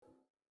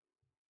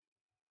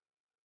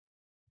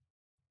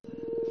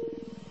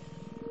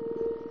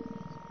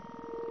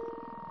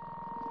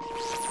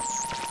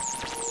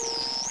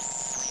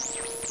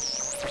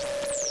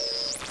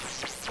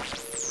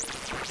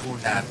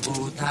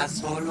puta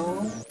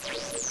solo.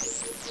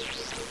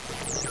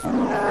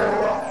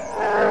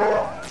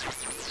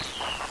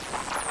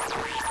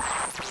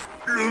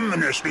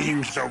 Luminous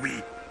beings,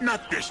 Zoe,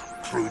 not this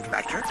crude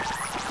matter.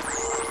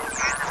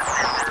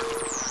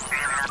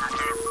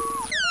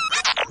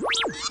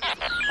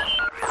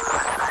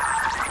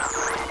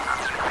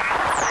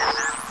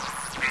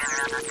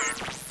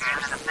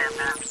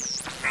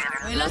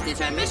 We lost the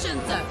transmission,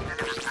 sir.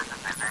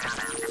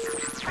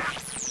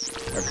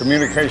 A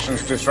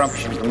communications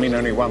disruption can mean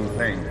only one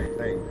thing.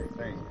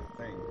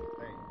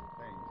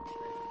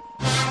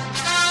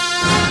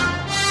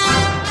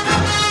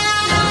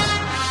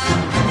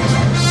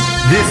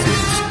 This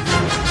is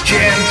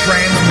Jam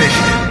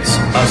Transmissions,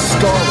 a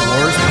Star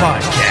Wars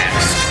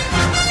podcast.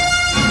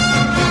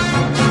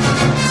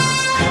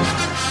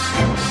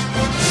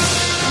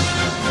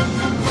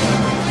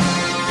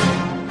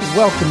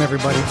 Welcome,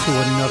 everybody, to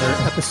another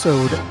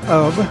episode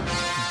of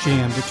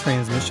Jam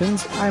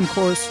Transmissions. I'm,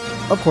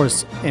 of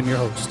course, am your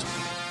host,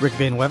 Rick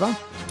Van Weva.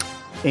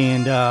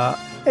 And,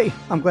 hey,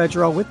 I'm glad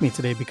you're all with me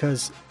today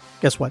because,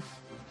 guess what?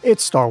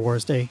 It's Star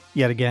Wars Day,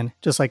 yet again,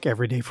 just like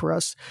every day for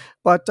us.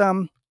 But,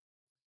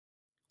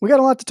 we got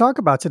a lot to talk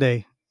about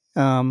today.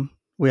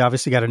 We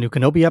obviously got a new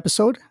Kenobi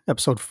episode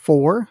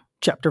 4,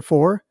 Chapter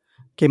 4,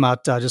 came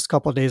out just a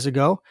couple of days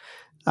ago.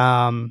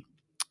 I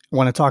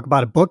want to talk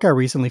about a book I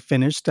recently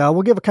finished.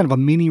 We'll give a kind of a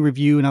mini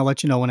review, and I'll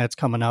let you know when that's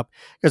coming up,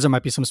 because there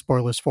might be some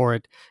spoilers for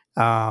it.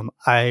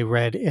 I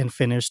read and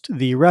finished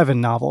the Revan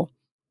novel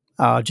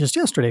just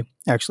yesterday,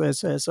 actually,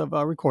 as of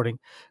recording.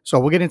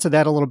 So we'll get into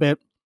that a little bit.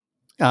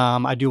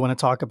 I do want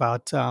to talk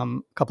about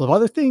a couple of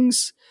other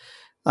things,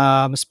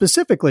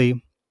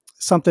 specifically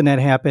something that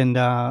happened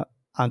on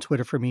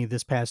Twitter for me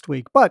this past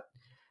week. But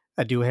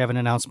I do have an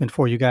announcement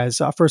for you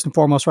guys. First and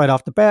foremost, right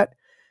off the bat,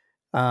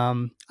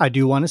 I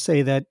do want to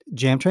say that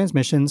Jam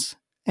Transmissions,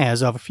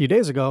 as of a few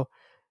days ago,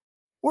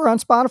 we're on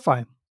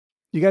Spotify.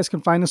 You guys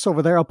can find us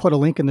over there. I'll put a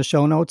link in the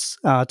show notes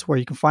to where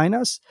you can find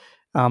us.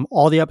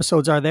 All the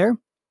episodes are there.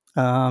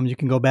 You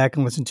can go back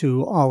and listen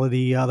to all of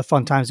the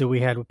fun times that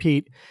we had with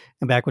Pete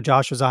and back when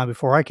Josh was on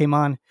before I came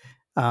on,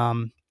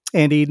 and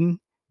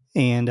Eden.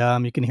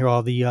 And you can hear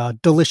all the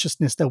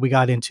deliciousness that we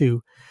got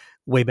into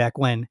way back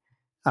when.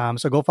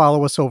 So go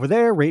follow us over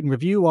there, rate and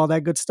review, all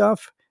that good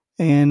stuff.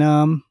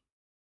 And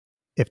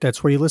if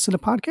that's where you listen to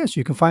podcasts,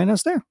 you can find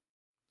us there.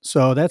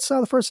 So that's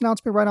the first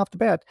announcement right off the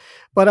bat.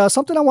 But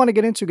something I want to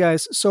get into,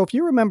 guys. So if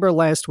you remember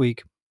last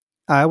week,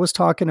 I was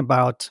talking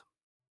about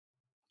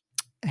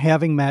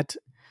having met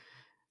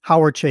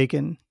Howard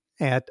Chaykin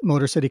at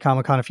Motor City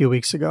Comic Con a few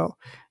weeks ago.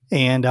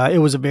 And it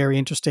was a very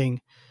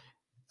interesting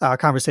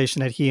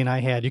conversation that he and I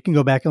had. You can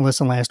go back and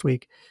listen last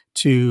week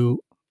to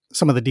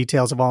some of the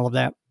details of all of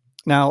that.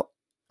 Now,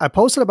 I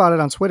posted about it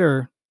on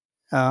Twitter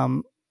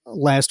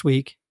last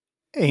week.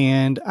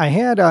 And I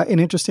had an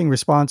interesting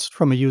response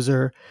from a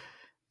user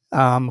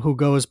who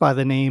goes by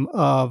the name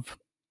of,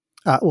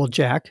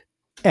 Jack,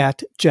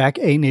 at Jack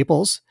A.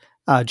 Naples,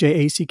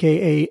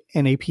 JACKANAPLES.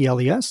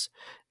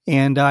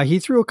 And he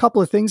threw a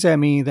couple of things at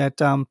me that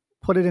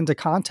put it into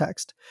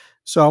context.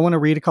 So I want to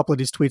read a couple of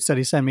these tweets that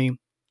he sent me.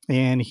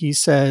 And he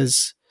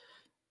says,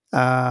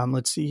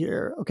 let's see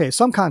here. Okay,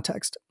 some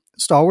context.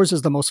 Star Wars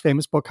is the most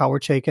famous book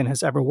Howard Chaykin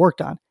has ever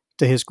worked on,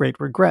 to his great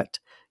regret.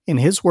 In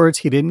his words,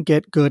 he didn't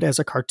get good as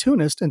a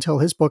cartoonist until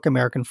his book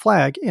American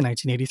Flag in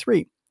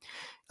 1983.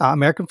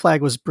 American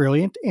Flag was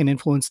brilliant and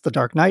influenced The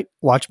Dark Knight,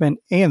 Watchmen,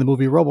 and the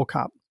movie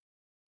RoboCop.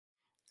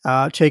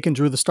 Chaykin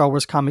drew the Star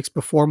Wars comics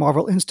before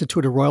Marvel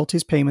instituted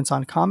royalties payments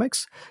on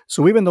comics.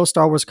 So even though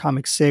Star Wars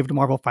comics saved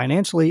Marvel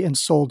financially and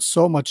sold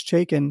so much,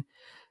 Chaykin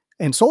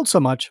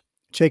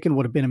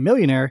would have been a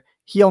millionaire.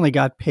 He only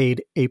got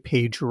paid a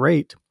page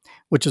rate,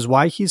 which is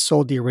why he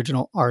sold the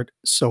original art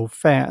so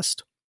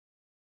fast.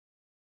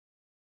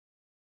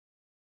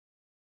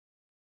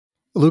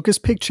 Lucas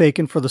picked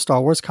Chaykin for the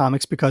Star Wars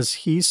comics because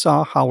he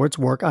saw Howard's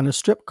work on a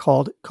strip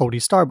called Cody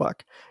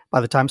Starbuck.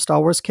 By the time Star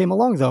Wars came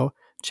along, though,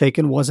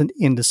 Chaykin wasn't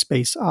into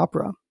space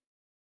opera.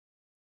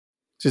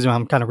 Excuse me,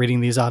 I'm kind of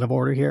reading these out of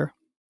order here.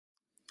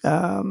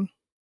 It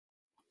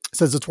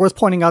says it's worth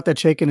pointing out that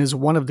Chaykin is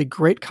one of the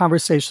great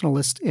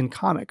conversationalists in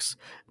comics,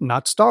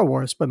 not Star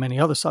Wars, but many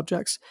other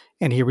subjects,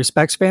 and he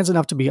respects fans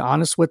enough to be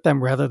honest with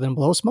them rather than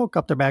blow smoke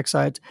up their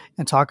backsides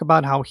and talk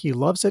about how he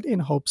loves it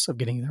in hopes of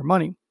getting their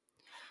money.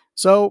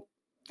 So,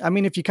 I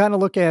mean, if you kind of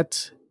look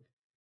at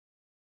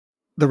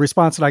the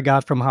response that I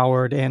got from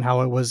Howard and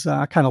how it was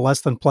kind of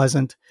less than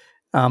pleasant,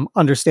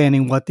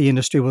 understanding what the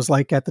industry was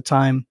like at the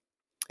time,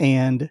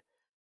 and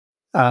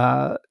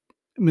Mr.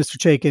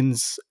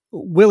 Chaykin's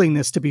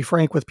willingness to be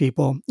frank with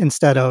people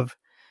instead of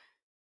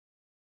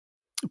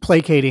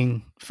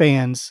placating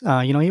fans,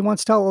 he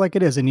wants to tell it like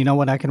it is. And you know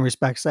what? I can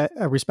respect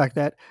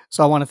that.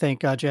 So I want to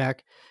thank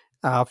Jack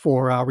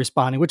for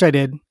responding, which I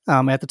did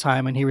at the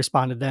time, and he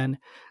responded then.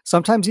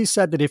 Sometimes he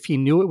said that if he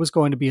knew it was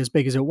going to be as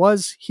big as it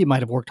was, he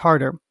might have worked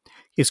harder.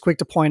 He's quick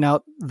to point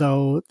out,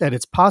 though, that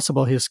it's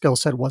possible his skill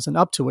set wasn't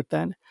up to it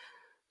then.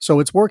 So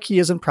it's work he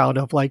isn't proud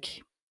of,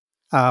 like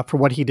for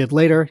what he did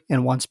later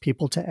and wants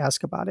people to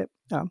ask about it,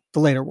 the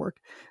later work.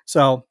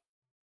 So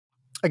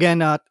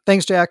again,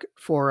 thanks, Jack,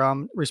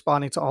 for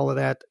responding to all of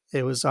that.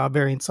 It was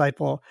very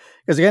insightful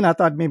because, again, I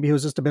thought maybe he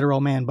was just a bitter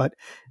old man, but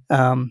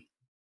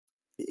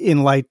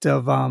in light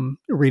of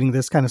reading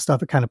this kind of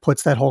stuff, it kind of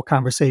puts that whole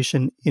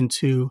conversation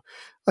into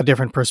a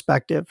different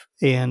perspective.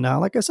 And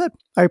like I said,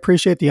 I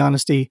appreciate the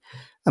honesty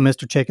on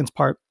Mr. Chaikin's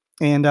part.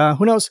 And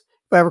who knows,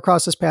 if I ever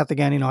cross this path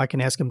again, I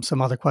can ask him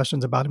some other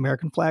questions about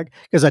American Flag,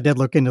 because I did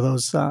look into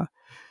those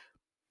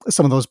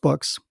some of those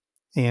books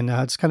and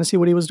just kind of see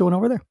what he was doing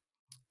over there.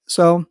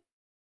 So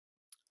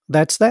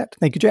that's that.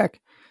 Thank you, Jack.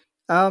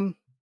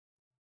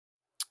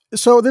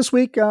 So this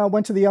week,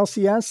 went to the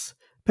LCS,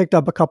 picked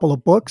up a couple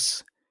of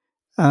books,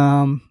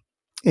 and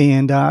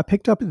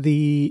picked up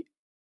the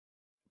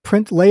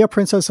Leia,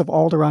 Princess of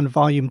Alderaan,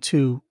 Volume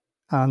 2.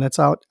 That's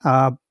out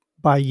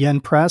by Yen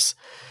Press.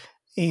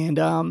 And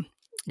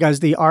guys,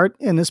 the art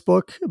in this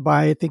book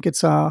by, I think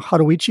it's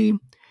Haruichi,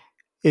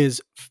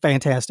 is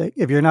fantastic.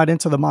 If you're not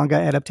into the manga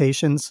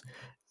adaptations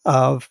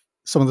of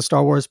some of the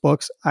Star Wars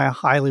books, I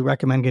highly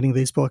recommend getting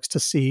these books to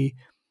see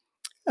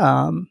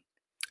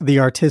the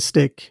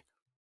artistic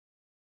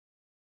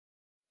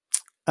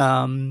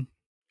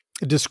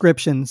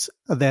descriptions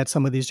that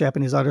some of these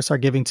Japanese artists are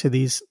giving to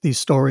these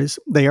stories.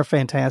 They are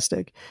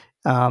fantastic.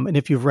 And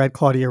if you've read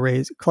Claudia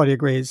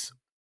Gray's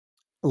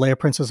Leia,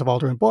 Princess of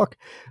Alderaan book,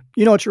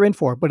 you know what you're in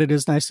for. But it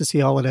is nice to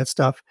see all of that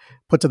stuff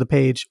put to the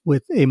page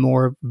with a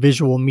more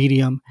visual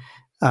medium.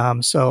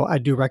 So I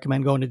do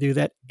recommend going to do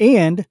that.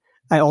 And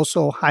I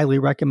also highly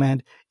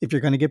recommend, if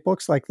you're going to get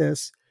books like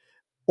this,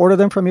 order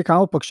them from your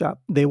comic book shop.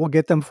 They will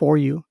get them for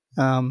you.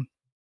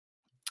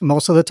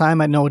 Most of the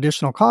time at no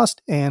additional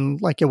cost.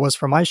 And like it was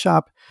for my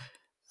shop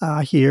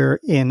here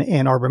in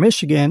Ann Arbor,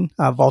 Michigan,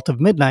 Vault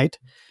of Midnight,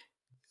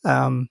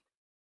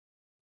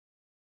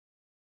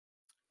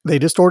 they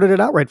just ordered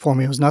it outright for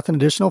me. It was nothing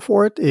additional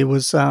for it. It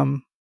was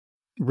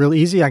real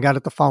easy. I got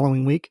it the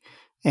following week.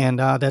 And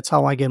that's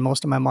how I get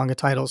most of my manga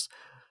titles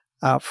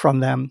from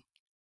them,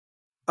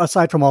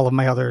 aside from all of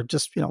my other,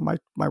 just, my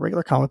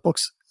regular comic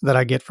books that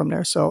I get from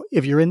there. So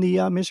if you're in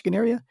the Michigan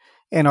area,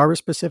 Ann Arbor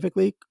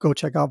specifically, go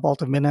check out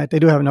Vault of Midnight. They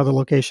do have another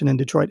location in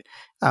Detroit,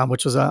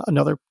 which was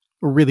another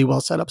really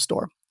well set up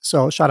store.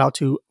 So shout out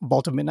to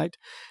Vault of Midnight.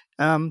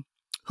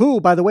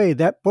 Who, by the way,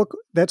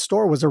 that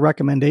store was a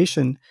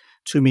recommendation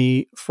to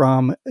me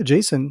from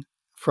Jason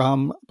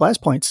from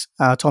Blast Points.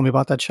 Told me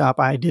about that shop.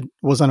 I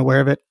was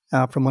unaware of it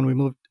from when we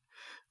moved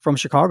from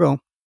Chicago,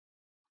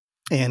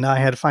 and I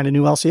had to find a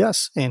new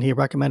LCS, and he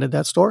recommended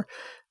that store.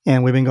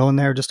 And we've been going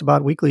there just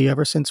about weekly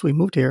ever since we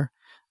moved here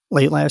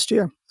late last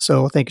year.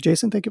 So thank you,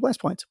 Jason. Thank you,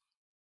 Blast Points.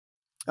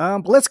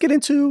 But let's get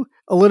into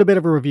a little bit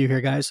of a review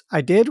here, guys.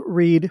 I did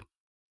read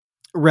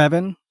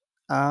Revan.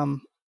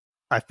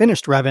 I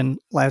finished Revan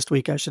last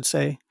week, I should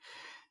say.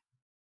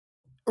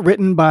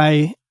 Written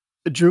by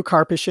Drew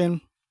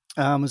Karpyshyn.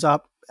 Was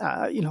up.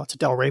 It's a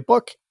Del Rey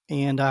book.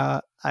 And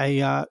I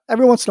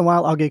every once in a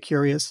while, I'll get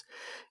curious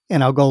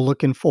and I'll go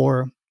looking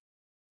for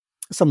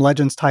some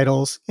Legends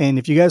titles. And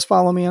if you guys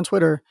follow me on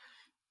Twitter,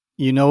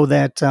 you know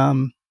that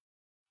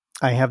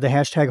I have the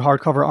hashtag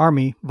hardcover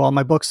army of all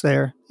my books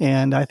there.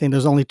 And I think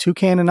there's only 2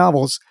 canon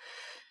novels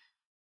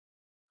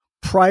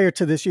prior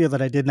to this year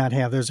that I did not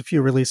have. There's a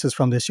few releases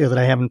from this year that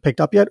I haven't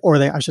picked up yet, or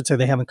I should say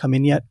they haven't come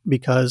in yet,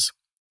 because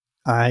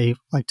I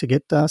like to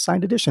get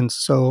signed editions.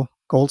 So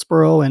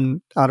Goldsboro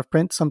and out of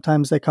print,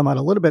 sometimes they come out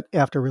a little bit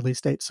after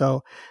release date.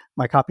 So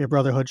my copy of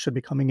Brotherhood should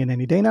be coming in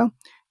any day now.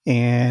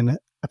 And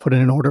I put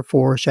in an order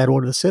for Shadow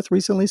Order of the Sith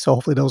recently, so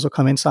hopefully those will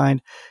come in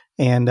signed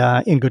and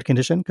in good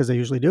condition, because they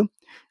usually do.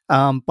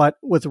 But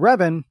with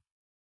Revan,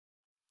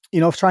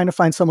 trying to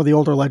find some of the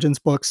older Legends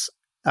books,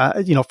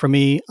 for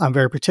me, I'm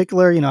very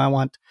particular. I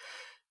want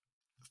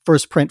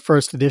first print,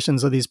 first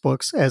editions of these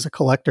books as a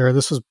collector.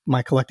 This was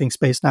my collecting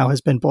space now,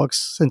 has been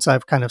books since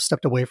I've kind of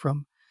stepped away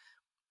from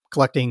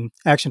collecting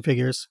action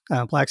figures,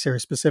 Black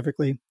Series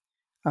specifically.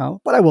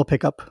 But I will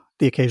pick up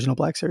the occasional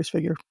Black Series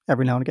figure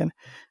every now and again.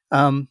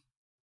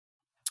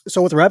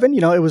 So with Revan,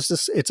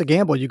 it's a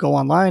gamble. You go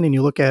online and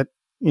you look at,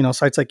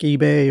 sites like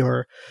eBay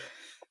or,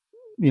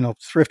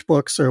 thrift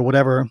books or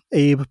whatever,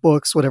 Abe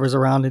books, whatever's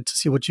around it, to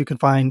see what you can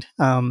find.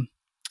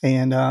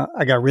 And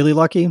I got really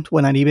lucky,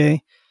 went on eBay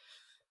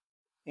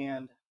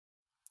and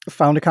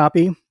found a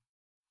copy.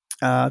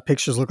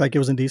 Pictures looked like it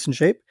was in decent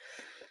shape.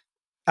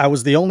 I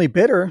was the only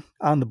bidder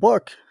on the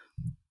book.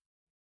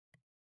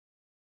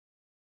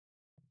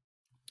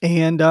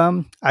 And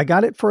I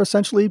got it for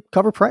essentially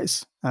cover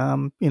price.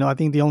 I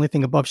think the only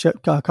thing above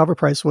cover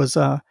price was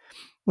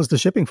the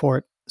shipping for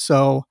it.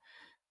 So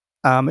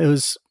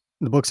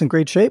the book's in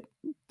great shape.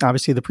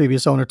 Obviously, the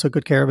previous owner took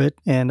good care of it,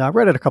 and I've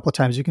read it a couple of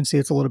times. You can see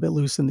it's a little bit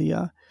loose in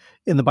the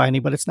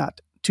binding, but it's not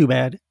too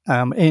bad.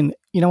 And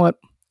you know what?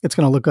 It's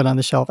going to look good on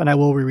the shelf, and I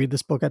will reread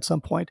this book at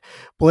some point.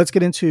 But let's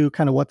get into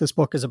kind of what this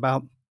book is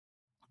about.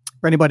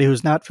 For anybody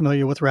who's not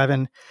familiar with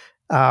Revan,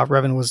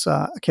 Revan was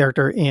a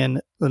character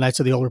in the Knights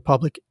of the Old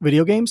Republic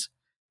video games.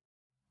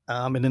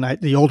 And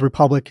the Old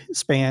Republic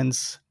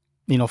spans,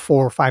 4,000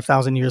 or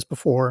 5,000 years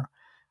before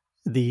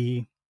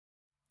the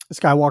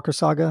Skywalker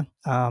saga.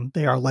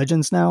 They are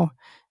legends now.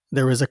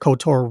 There is a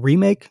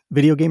KOTOR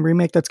video game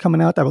remake that's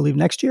coming out, I believe,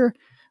 next year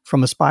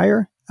from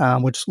Aspyr,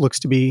 which looks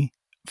to be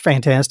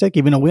fantastic,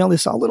 even though we only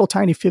saw a little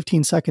tiny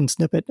 15-second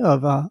snippet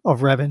of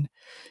Revan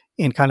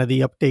and kind of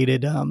the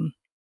updated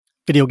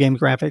video game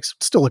graphics.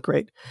 Still look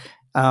great.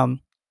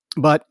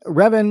 But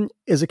Revan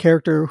is a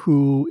character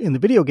who, in the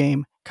video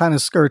game, kind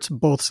of skirts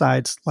both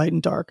sides, light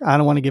and dark. I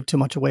don't want to give too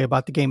much away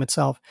about the game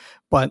itself,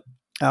 but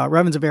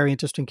Revan's a very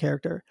interesting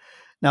character.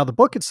 Now, the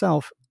book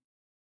itself,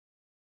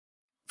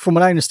 from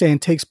what I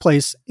understand, takes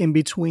place in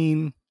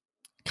between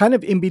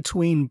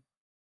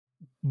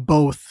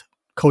both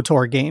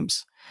KOTOR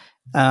games.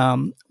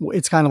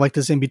 It's kind of like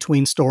this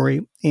in-between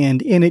story.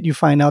 And in it, you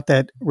find out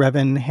that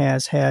Revan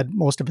has had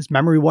most of his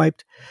memory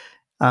wiped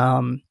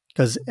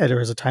because there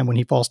is a time when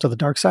he falls to the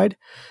dark side.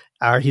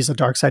 He's a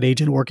dark side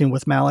agent working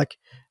with Malak.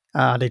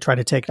 They try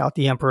to take out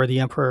the Emperor. The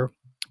Emperor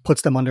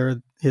puts them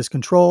under his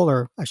control,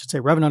 or I should say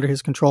Revan under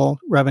his control.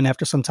 Revan,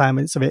 after some time,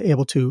 is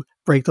able to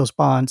break those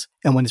bonds.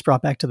 And when he's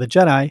brought back to the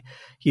Jedi,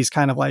 he's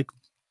kind of like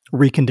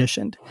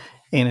reconditioned.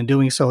 And in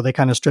doing so, they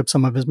kind of strip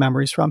some of his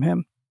memories from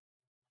him.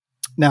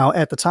 Now,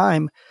 at the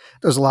time,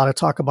 there's a lot of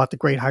talk about the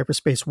Great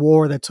Hyperspace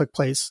War that took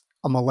place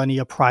a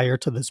millennia prior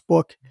to this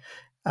book.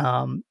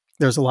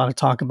 There's a lot of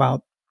talk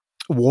about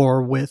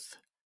war with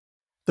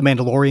the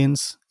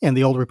Mandalorians and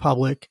the Old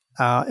Republic.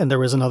 And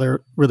there is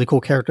another really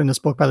cool character in this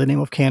book by the name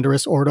of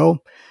Canderous Ordo,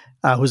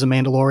 who's a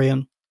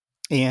Mandalorian.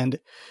 And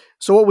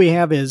so what we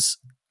have is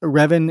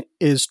Revan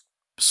is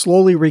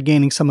slowly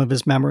regaining some of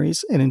his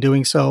memories. And in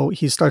doing so,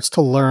 he starts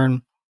to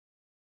learn,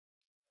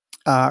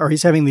 or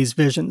he's having these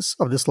visions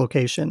of this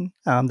location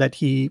that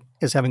he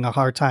is having a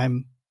hard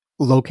time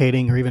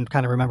locating or even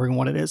kind of remembering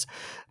what it is.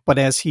 But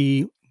as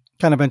he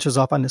kind of ventures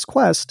off on this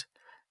quest,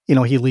 he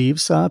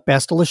leaves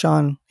Bastila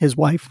Shan, his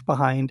wife,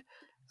 behind.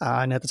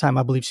 And at the time,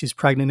 I believe she's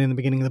pregnant in the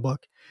beginning of the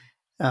book.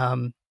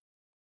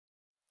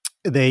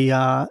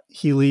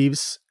 He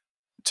leaves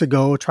to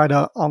go try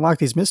to unlock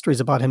these mysteries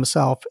about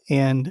himself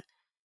and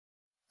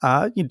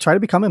try to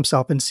become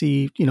himself and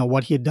see,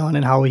 what he had done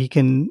and how he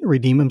can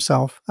redeem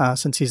himself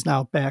since he's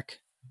now back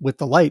with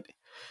the light.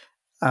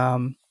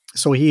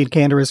 So he and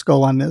Canderous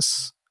go on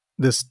this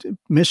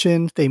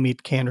mission. They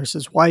meet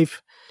Canderous'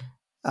 wife,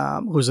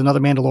 who's another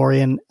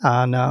Mandalorian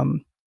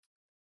on,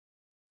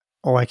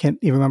 I can't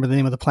even remember the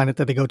name of the planet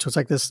that they go to. It's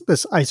like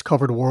this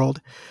ice-covered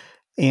world.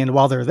 And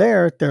while they're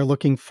there, they're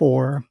looking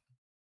for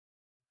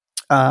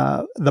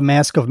the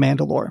Mask of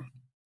Mandalore.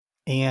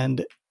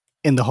 And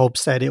in the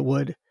hopes that it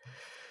would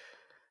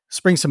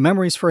spring some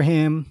memories for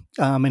him.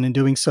 And in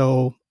doing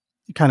so,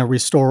 kind of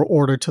restore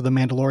order to the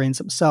Mandalorians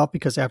himself.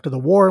 Because after the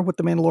war with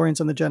the Mandalorians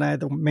and the Jedi,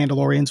 the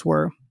Mandalorians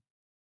were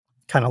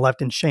kind of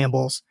left in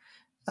shambles.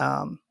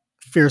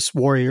 Fierce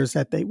warriors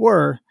that they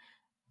were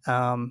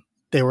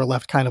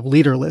left kind of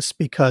leaderless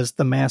because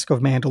the Mask of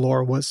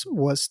Mandalore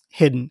was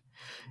hidden.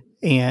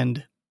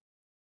 And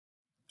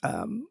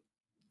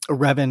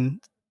Revan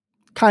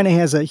kind of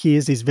has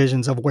these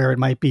visions of where it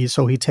might be.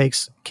 So he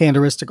takes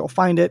Canderous to go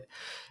find it.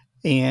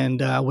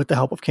 And with the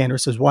help of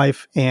Canderous'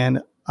 wife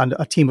and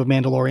a team of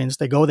Mandalorians,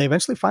 they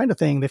eventually find a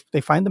thing.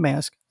 They find the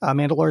mask,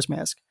 Mandalore's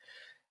mask.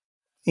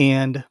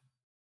 And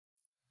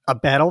a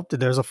battle,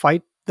 there's a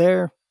fight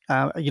there.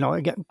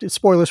 Again,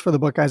 spoilers for the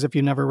book, guys, if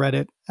you never read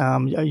it,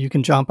 you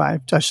can jump. I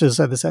should have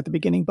said this at the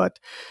beginning, but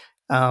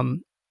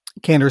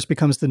Canderous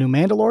becomes the new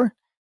Mandalore,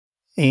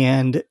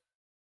 and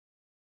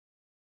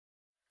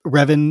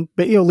Revan,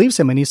 leaves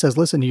him, and he says,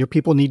 "Listen, your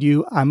people need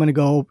you. I'm going to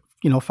go,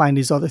 find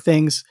these other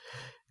things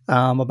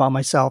about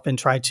myself and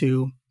try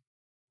to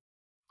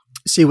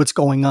see what's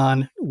going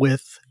on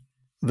with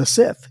the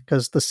Sith,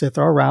 because the Sith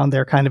are around.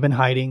 They're kind of in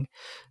hiding.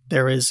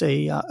 There is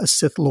a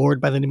Sith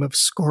Lord by the name of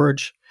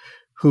Scourge,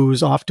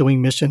 who's off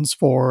doing missions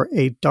for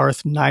a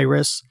Darth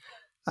Nihilus,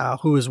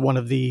 who is one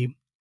of the,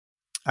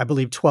 I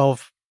believe,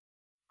 12,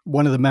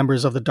 one of the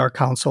members of the Dark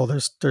Council.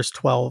 There's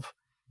 12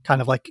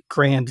 kind of like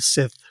grand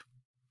Sith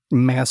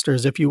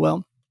masters, if you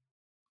will.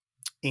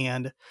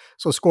 And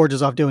so Scourge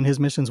is off doing his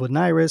missions with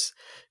Nihilus.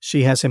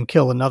 She has him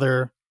kill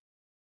another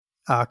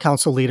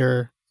council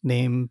leader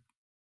named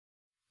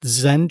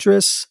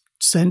Xendrix.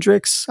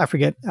 I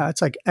forget.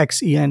 It's like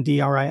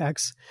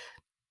Xendrix.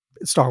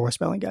 Star Wars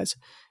spelling, guys.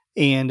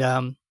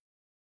 And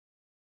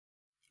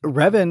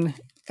Revan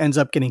ends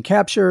up getting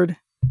captured.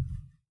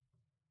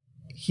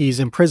 He's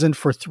imprisoned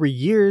for 3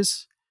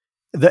 years.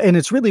 And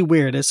it's really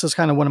weird. This is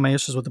kind of one of my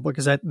issues with the book,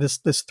 is that this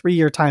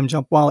 3-year time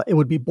jump, while it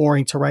would be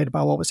boring to write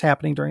about what was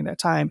happening during that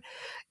time,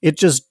 it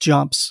just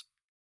jumps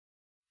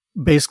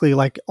basically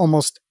like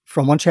almost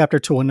from one chapter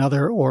to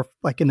another, or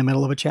like in the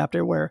middle of a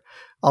chapter where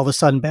all of a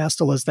sudden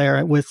Bastila is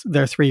there with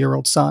their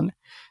 3-year-old son.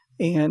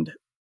 And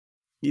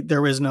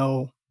there is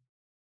no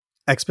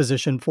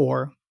exposition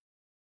for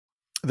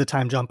the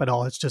time jump at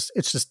all. It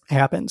just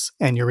happens,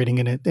 and you're reading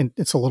it, and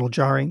it's a little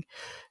jarring.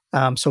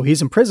 So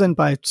he's imprisoned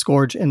by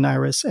Scourge and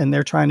Nihilus, and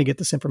they're trying to get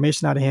this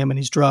information out of him, and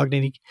he's drugged,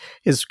 and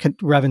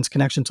Revan's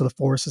connection to the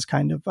Force is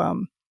kind of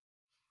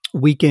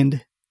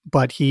weakened,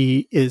 but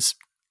he is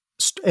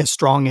as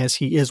strong as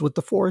he is with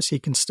the Force, he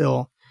can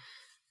still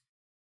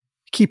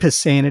keep his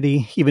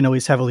sanity, even though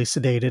he's heavily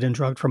sedated and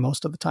drugged for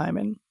most of the time.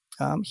 And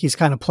he's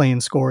kind of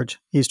playing Scourge.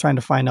 He's trying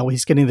to find out.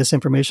 He's getting this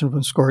information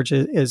from Scourge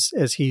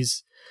as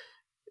he's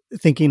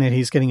thinking that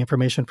he's getting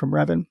information from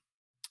Revan.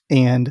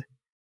 And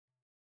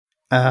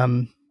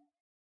one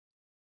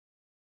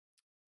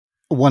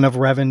of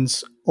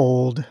Revan's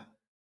old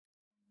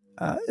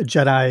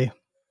Jedi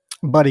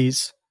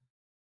buddies,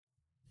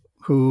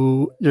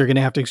 who you're going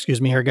to have to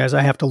excuse me here, guys.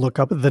 I have to look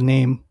up the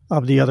name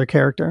of the other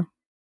character.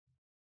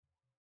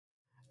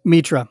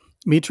 Mitra.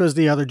 Mitra is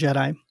the other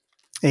Jedi,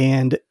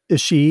 and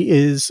she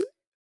is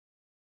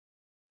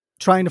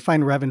trying to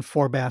find Revan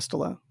for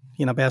Bastila.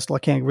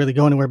 Bastila can't really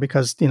go anywhere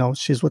because,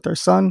 she's with her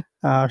son.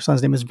 Her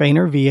son's name is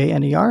Vaner,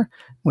 Vaner,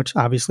 which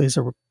obviously is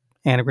an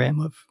anagram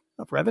of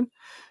Revan.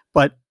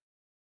 But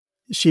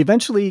she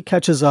eventually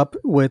catches up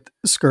with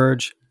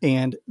Scourge,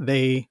 and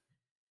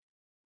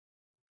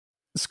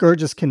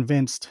Scourge is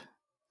convinced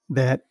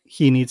that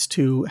he needs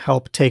to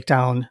help take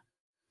down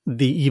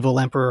the evil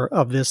emperor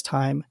of this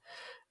time.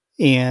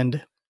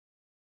 And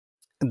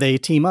they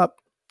team up.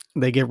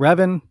 They get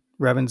Revan.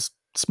 Revan's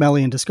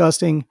smelly and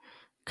disgusting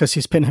because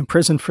he's been in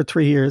prison for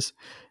 3 years.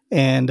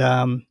 And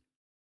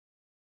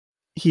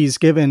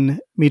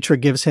Mitra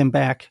gives him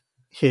back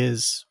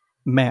his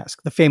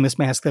mask, the famous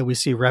mask that we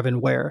see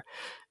Revan wear,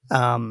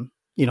 on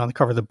the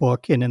cover of the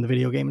book and in the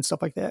video game and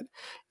stuff like that.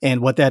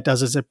 And what that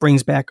does is it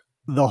brings back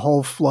the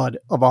whole flood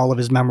of all of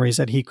his memories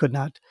that he could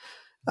not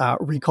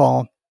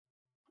recall.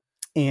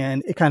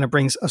 And it kind of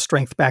brings a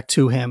strength back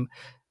to him.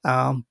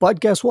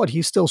 But guess what?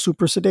 He's still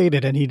super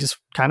sedated and he just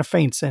kind of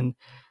faints. And,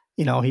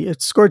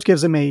 Scourge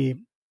gives him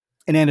an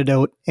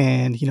antidote,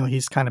 and,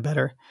 he's kind of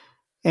better.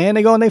 And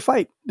they go and they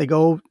fight. They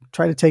go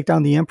try to take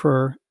down the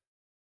Emperor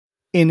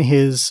in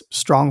his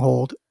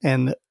stronghold.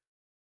 And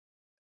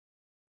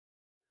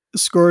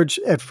Scourge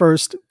at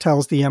first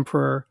tells the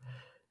Emperor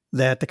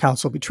that the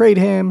council betrayed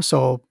him.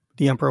 So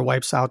the Emperor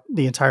wipes out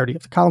the entirety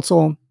of the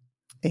council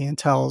and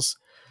tells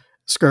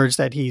Scourge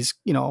that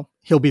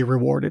he'll be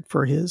rewarded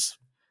for his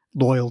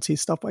loyalty,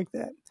 stuff like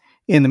that.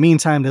 In the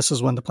meantime, this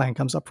is when the plan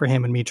comes up for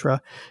him and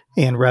Mitra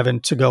and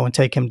Revan to go and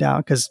take him down,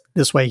 because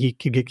this way he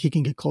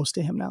can get close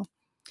to him now.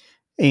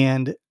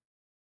 And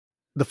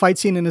the fight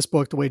scene in this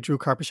book, the way Drew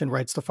Karpyshyn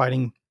writes the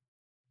fighting,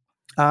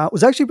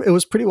 it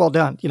was pretty well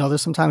done.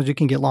 There's sometimes you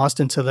can get lost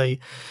into the,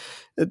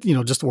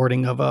 just the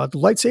wording of the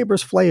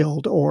lightsaber's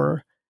flailed,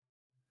 or,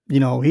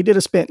 he did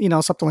a spin,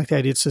 something like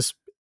that. It's just,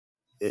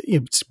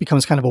 it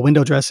becomes kind of a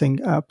window dressing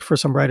for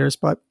some writers.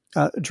 But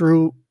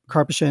Drew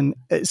Karpyshyn,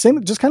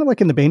 same, just kind of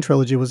like in the Bane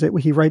trilogy,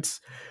 he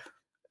writes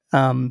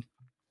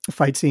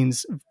fight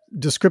scenes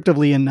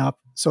descriptively enough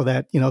so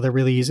that, they're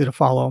really easy to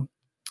follow.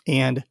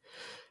 And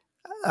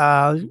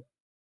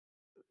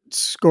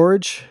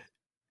Scourge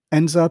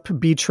ends up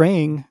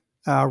betraying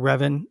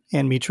Revan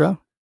and Mitra.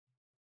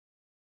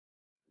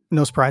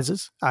 No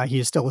surprises. He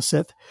is still a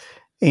Sith.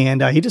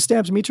 And he just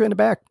stabs Mitra in the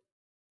back.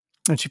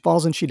 And she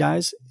falls and she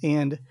dies.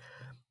 And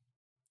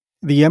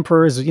the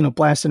Emperor is,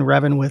 blasting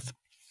Revan with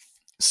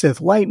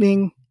Sith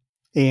lightning.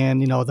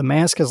 And, the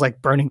mask is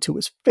like burning to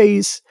his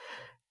face.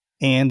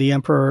 And the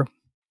Emperor,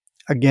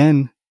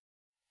 again,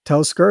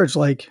 tells Scourge,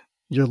 like,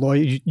 you're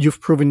loyal. You've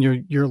proven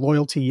your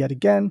loyalty yet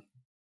again.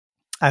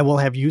 I will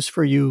have use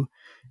for you.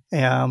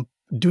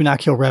 Do not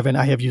kill Revan.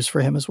 I have use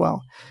for him as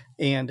well.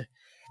 And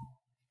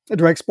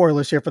direct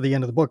spoilers here for the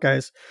end of the book,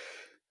 guys.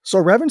 So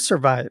Revan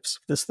survives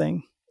this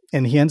thing,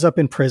 and he ends up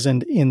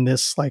imprisoned in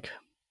this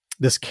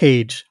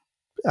cage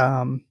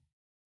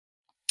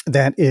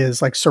that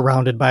is like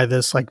surrounded by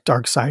this like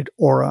dark side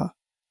aura,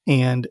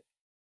 and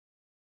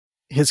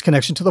his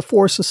connection to the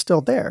Force is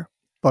still there,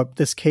 but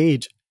this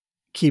cage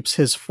keeps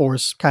his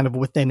Force kind of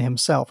within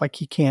himself. Like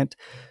he can't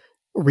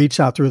reach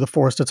out through the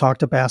Force to talk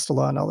to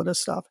Bastila and all of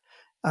this stuff.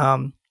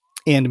 And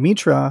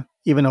Mitra,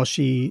 even though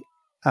she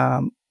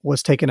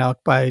was taken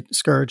out by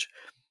Scourge,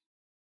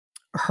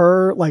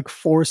 her like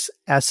Force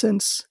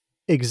essence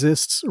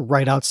exists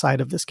right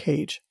outside of this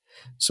cage.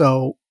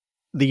 So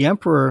the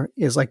Emperor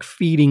is like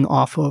feeding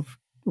off of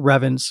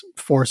Revan's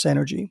Force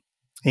energy.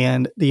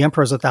 And the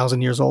Emperor is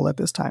 1,000 years old at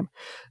this time.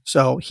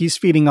 So he's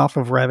feeding off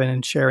of Revan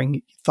and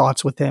sharing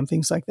thoughts with him,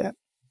 things like that.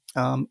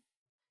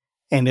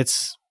 And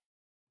it's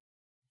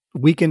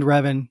weakened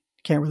Revan,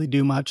 can't really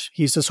do much.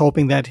 He's just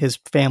hoping that his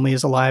family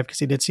is alive because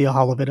he did see a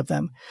hollow bit of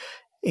them.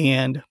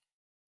 And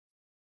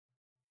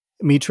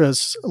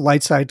Mitra's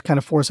light side kind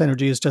of Force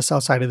energy is just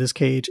outside of this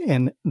cage,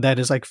 and that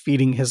is like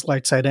feeding his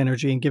light side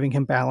energy and giving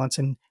him balance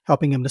and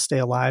helping him to stay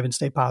alive and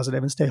stay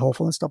positive and stay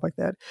hopeful and stuff like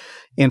that.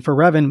 And for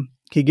Revan,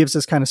 he gives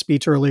this kind of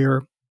speech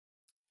earlier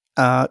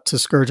to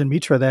Scourge and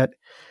Mitra that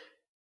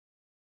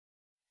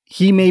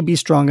he may be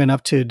strong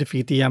enough to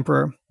defeat the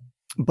Emperor,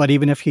 but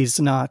even if he's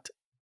not,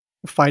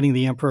 fighting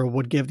the Emperor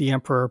would give the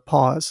Emperor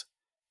pause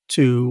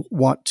to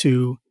want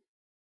to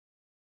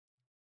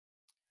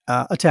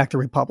attack the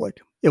Republic.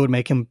 It would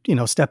make him,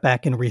 step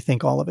back and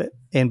rethink all of it.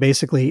 And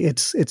basically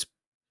it's,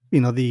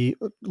 the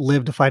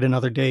live to fight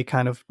another day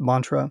kind of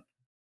mantra.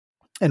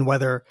 And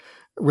whether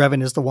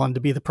Revan is the one to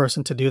be the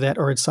person to do that,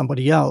 or it's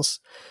somebody else,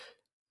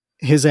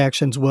 his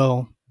actions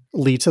will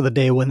lead to the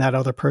day when that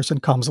other person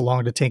comes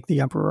along to take the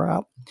Emperor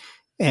out.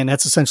 And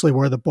that's essentially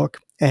where the book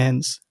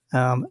ends.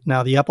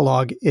 Now, the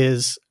epilogue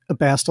is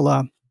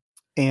Bastila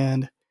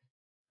and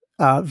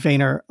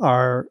Vaynor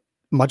are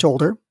much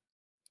older.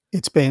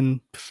 It's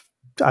been,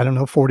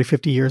 40,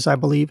 50 years, I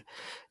believe.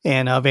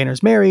 And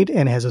Vaynor's married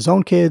and has his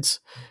own kids,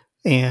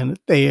 and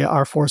they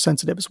are Force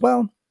sensitive as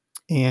well.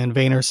 And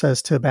Vaynor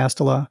says to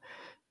Bastila,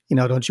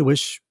 don't you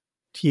wish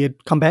he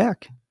had come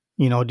back?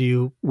 Do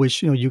you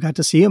wish, you got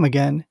to see him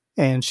again?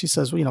 And she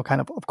says, well,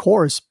 of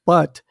course,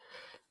 but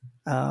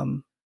I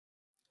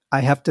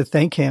have to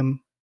thank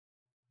him,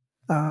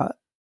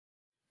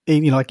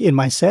 in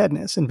my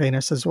sadness. And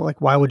Vaynor says, well,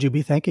 why would you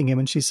be thanking him?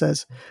 And she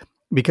says,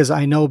 because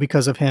I know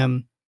because of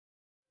him,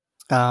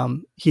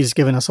 he's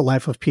given us a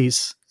life of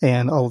peace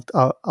and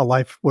a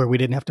life where we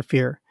didn't have to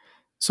fear.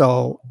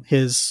 So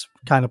his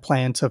kind of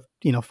plan to,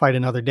 fight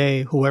another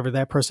day, whoever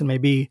that person may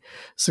be,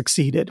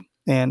 succeeded.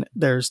 And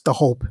there's the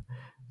hope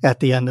at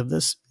the end of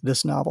this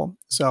novel.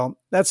 So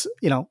that's,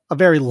 a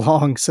very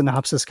long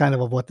synopsis kind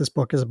of what this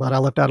book is about. I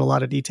left out a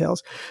lot of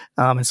details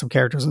and some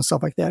characters and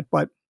stuff like that.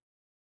 But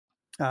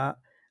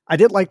I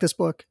did like this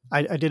book.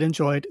 I did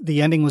enjoy it.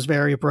 The ending was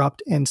very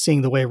abrupt, and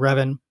seeing the way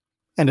Revan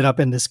ended up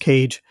in this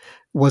cage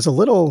was a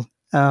little,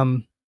 I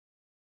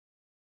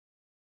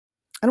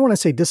don't want to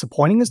say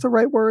disappointing is the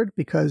right word,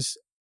 because,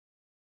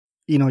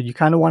 you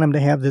kind of want him to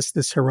have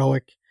this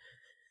heroic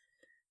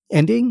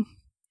ending,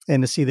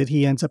 and to see that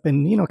he ends up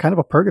in, kind of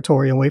a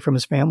purgatory away from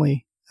his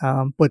family.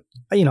 But,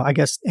 I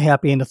guess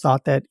happy in the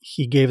thought that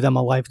he gave them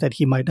a life that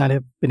he might not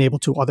have been able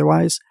to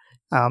otherwise.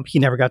 He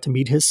never got to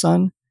meet his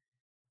son,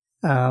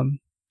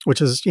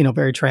 which is,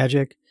 very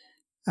tragic.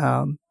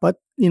 But,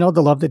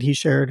 the love that he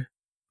shared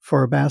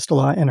for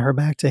Bastila and her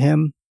back to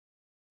him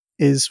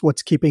is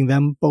what's keeping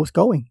them both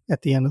going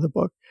at the end of the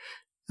book.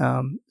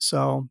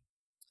 So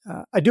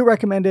I do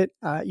recommend it.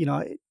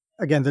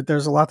 Again, that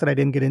there's a lot that I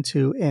didn't get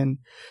into in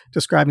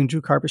describing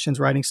Drew Karpyshyn's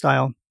writing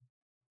style.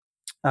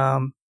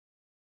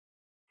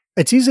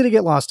 It's easy to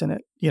get lost in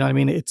it.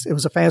 It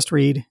was a fast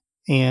read,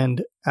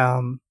 and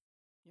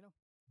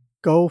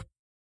go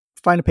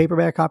find a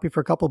paperback copy for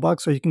a couple of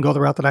bucks, or you can go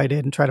the route that I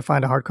did and try to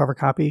find a hardcover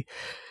copy.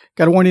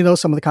 Got to warn you though,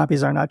 some of the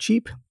copies are not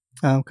cheap,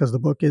 because the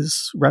book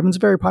is Revan's a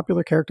very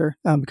popular character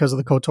because of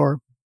the KOTOR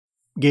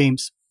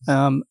games.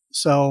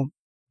 So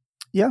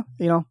yeah,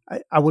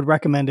 I would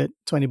recommend it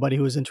to anybody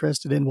who is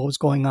interested in what was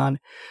going on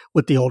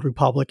with the Old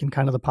Republic and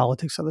kind of the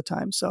politics of the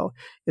time. So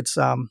it's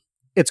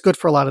good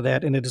for a lot of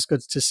that, and it is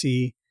good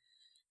to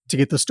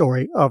get the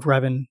story of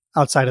Revan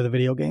outside of the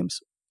video games.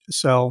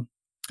 So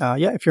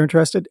if you're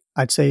interested,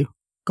 I'd say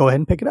go ahead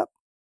and pick it up.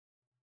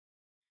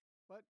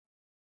 But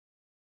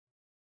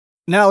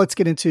now let's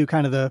get into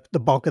kind of the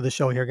bulk of the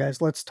show here,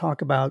 guys. Let's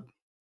talk about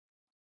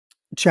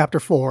Chapter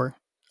 4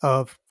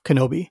 of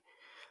Kenobi.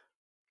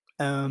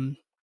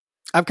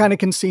 I've kind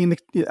of seen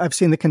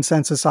the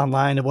consensus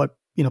online of what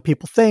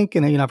people think,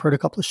 and I've heard a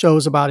couple of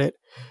shows about it,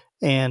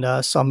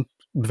 and some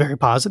very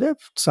positive,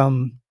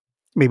 some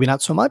maybe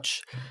not so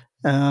much.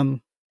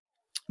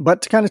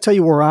 But to kind of tell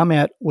you where I'm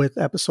at with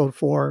episode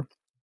 4,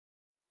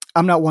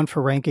 I'm not one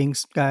for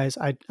rankings, guys.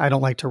 I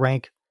don't like to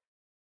rank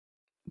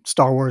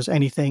Star Wars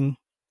anything.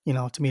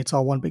 To me, it's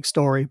all one big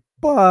story.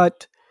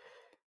 But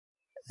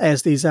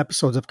as these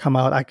episodes have come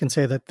out, I can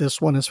say that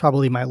this one is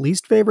probably my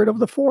least favorite of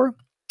the 4.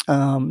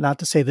 Not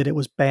to say that it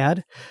was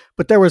bad,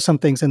 but there were some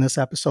things in this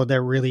episode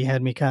that really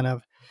had me kind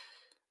of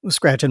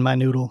scratching my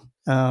noodle.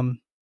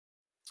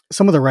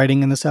 Some of the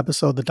writing in this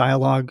episode, the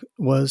dialogue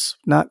was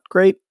not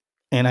great.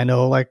 And I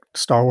know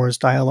Star Wars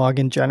dialogue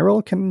in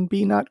general can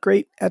be not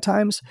great at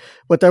times,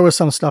 but there was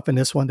some stuff in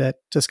this one that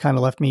just kind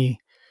of left me,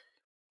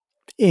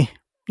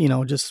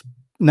 just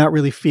not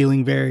really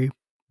feeling very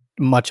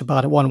much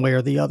about it one way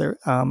or the other.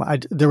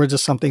 There were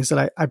just some things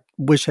that I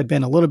wish had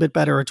been a little bit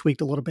better or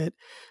tweaked a little bit.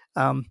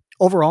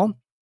 Overall,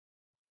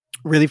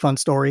 really fun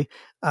story.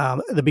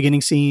 The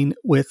beginning scene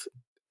with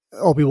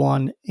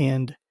Obi-Wan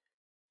and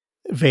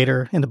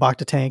Vader in the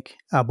Bacta tank,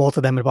 both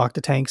of them in Bacta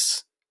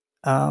tanks,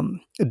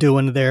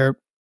 doing their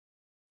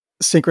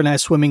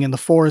synchronized swimming in the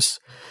Force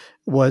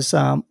was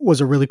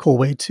a really cool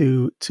way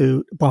to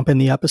bump in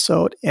the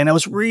episode. And I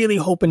was really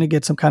hoping to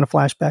get some kind of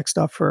flashback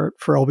stuff for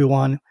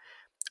Obi-Wan,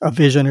 a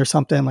vision or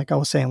something, like I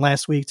was saying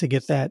last week, to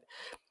get that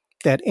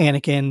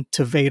Anakin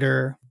to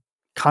Vader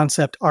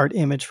concept art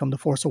image from The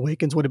Force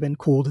Awakens. Would have been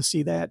cool to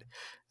see that.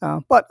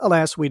 But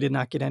alas, we did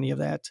not get any of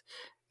that.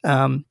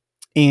 And,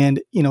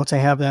 to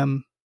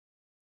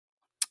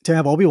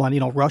have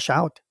Obi-Wan, rush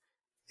out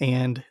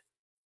and,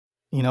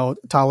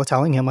 Tala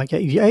telling him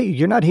hey,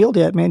 you're not healed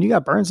yet, man. You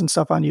got burns and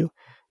stuff on you.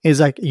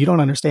 He's like, you don't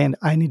understand.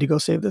 I need to go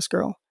save this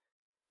girl.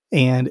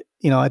 And,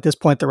 at this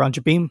point they're on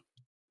Jabim,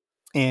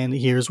 and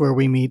here's where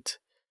we meet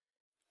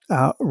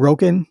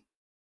Roken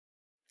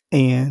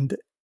and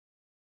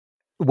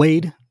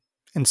Wade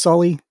and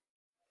Sully,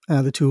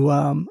 the two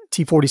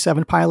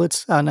T-47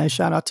 pilots. Nice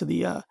shout out to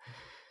the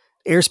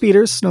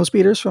snow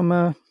speeders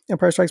from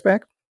Empire Strikes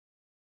Back.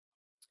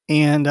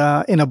 And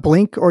in a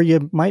blink or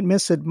you might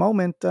miss it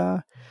moment,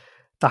 the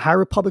High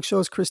Republic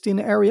shows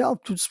Christina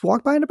Ariel just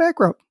walk by in the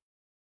background.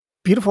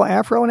 Beautiful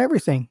afro and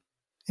everything.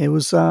 It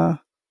was to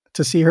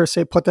see her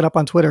put that up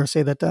on Twitter,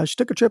 say that she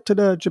took a trip to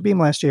the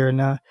Jabeam last year and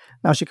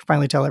now she can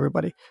finally tell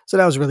everybody. So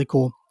that was really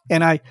cool.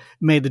 And I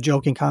made the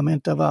joking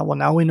comment of, well,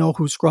 now we know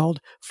who scrawled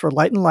for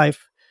Light and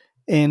Life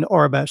in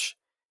Aurebesh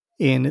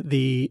in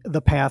the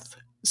Path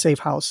safe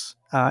house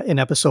in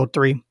episode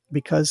 3,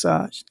 because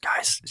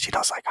guys, she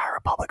does like High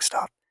Republic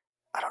stuff.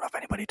 I don't know if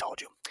anybody told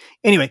you.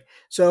 Anyway,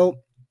 so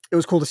it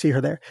was cool to see her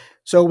there.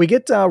 So we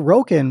get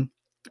Roken,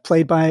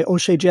 played by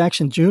O'Shea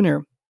Jackson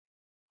Jr.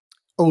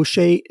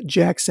 O'Shea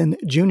Jackson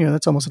Jr.,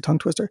 that's almost a tongue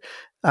twister,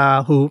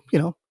 who,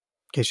 in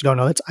case you don't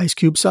know, that's Ice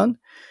Cube's son.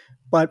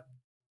 But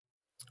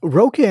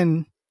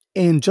Roken,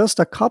 in just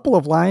a couple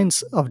of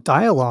lines of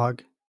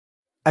dialogue,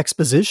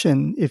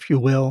 exposition, if you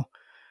will,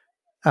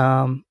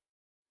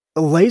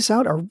 lays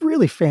out a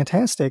really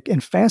fantastic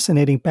and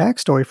fascinating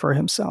backstory for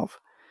himself,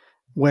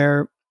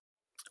 where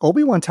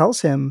Obi-Wan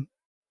tells him,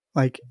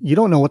 like, you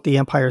don't know what the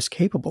Empire is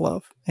capable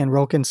of. And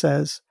Roken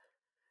says,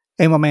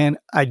 hey, my man,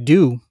 I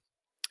do,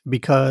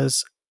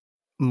 because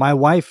my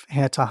wife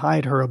had to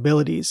hide her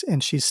abilities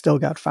and she still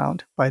got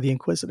found by the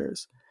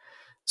Inquisitors.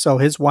 So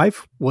his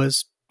wife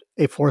was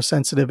a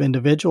Force-sensitive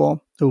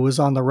individual who was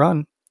on the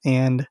run.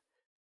 And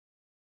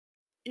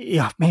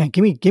yeah, man,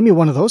 give me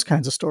one of those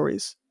kinds of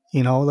stories.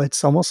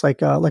 It's almost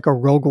like a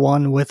Rogue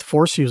One with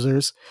Force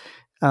users.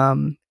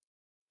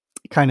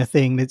 Kind of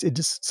thing. It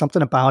just,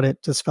 something about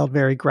it just felt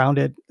very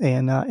grounded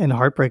and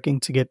heartbreaking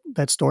to get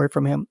that story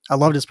from him. I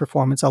loved his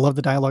performance. I loved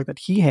the dialogue that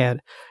he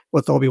had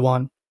with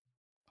Obi-Wan,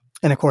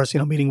 and of course,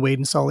 meeting Wade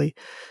and Sully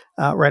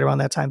right around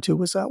that time too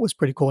was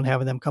pretty cool, and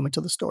having them come into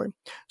the story.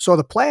 So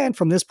the plan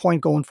from this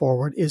point going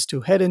forward is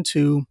to head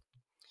into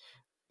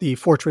the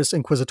Fortress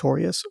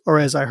Inquisitorius, or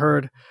as I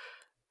heard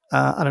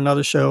on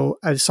another show,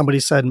 somebody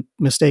said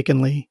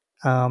mistakenly,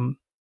 the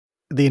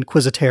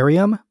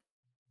Inquisitorium.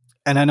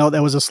 And I know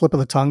that was a slip of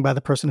the tongue by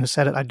the person who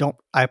said it.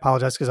 I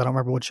apologize because I don't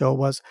remember what show it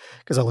was,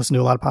 because I listen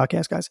to a lot of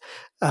podcasts, guys.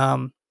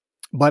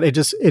 But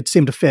it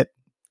seemed to fit,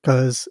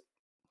 because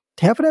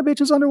half of that bitch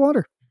is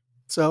underwater.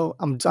 So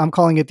I'm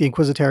calling it the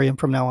Inquisitorium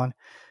from now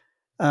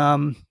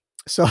on.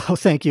 So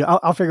thank you.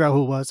 I'll figure out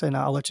who it was, and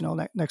I'll let you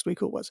know next week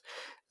who it was.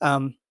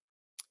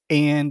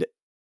 And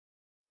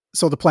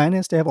so the plan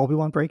is to have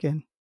Obi-Wan break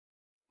in.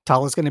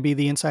 Tala's going to be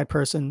the inside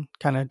person,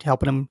 kind of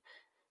helping him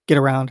get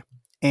around.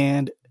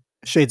 And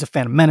shades of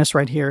Phantom Menace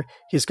right here.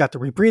 He's got the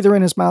rebreather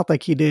in his mouth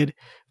like he did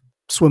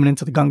swimming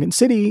into the Gungan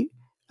City,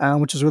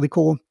 which is really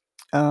cool.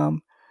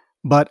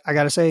 But I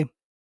got to say,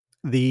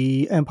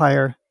 the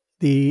Empire,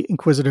 the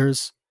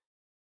Inquisitors,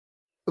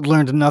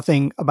 learned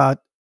nothing about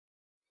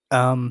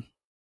door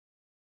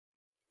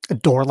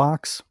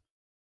locks,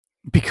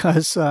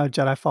 because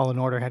Jedi Fallen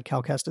Order had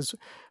Cal Kestis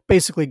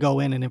basically go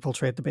in and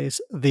infiltrate the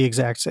base the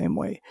exact same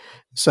way.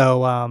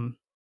 So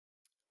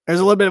there's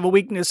a little bit of a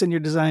weakness in your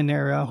design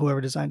there, whoever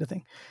designed the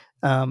thing.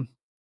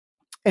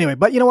 Anyway,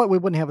 but you know what? We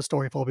wouldn't have a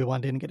story if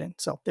Obi-Wan didn't get in.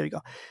 So there you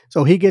go.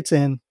 So he gets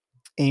in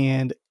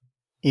and,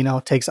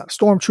 takes out a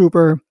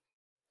stormtrooper,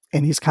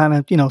 and he's kind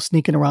of,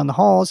 sneaking around the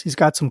halls. He's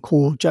got some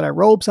cool Jedi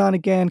robes on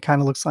again.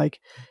 Kind of looks like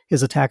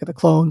his Attack of the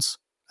Clones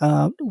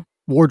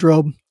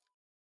wardrobe.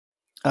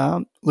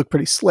 Look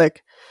pretty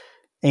slick.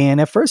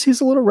 And at first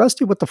he's a little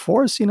rusty with the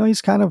Force.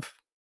 He's kind of,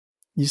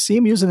 you see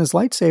him using his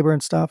lightsaber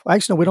and stuff.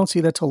 Actually, no, we don't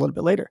see that till a little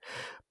bit later.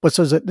 But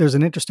so there's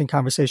an interesting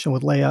conversation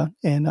with Leia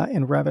and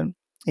Revan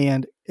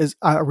and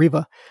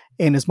Reva.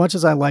 And as much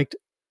as I liked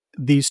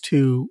these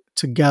two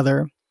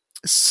together,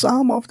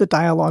 some of the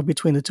dialogue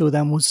between the two of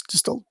them was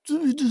just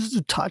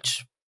a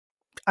touch.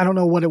 I don't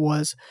know what it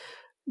was,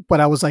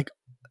 but I was like,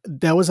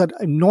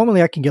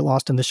 normally I can get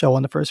lost in the show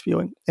on the first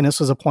viewing. And this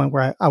was a point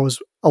where I was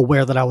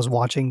aware that I was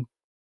watching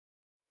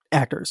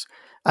actors.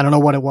 I don't know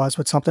what it was,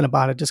 but something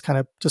about it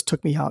just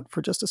took me out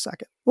for just a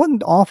second. It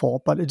wasn't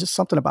awful, but it just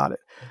something about it.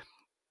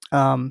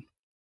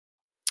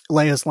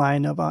 Leia's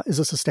line of, is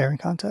this a staring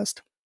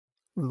contest?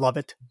 Love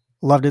it.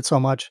 Loved it so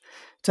much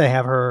to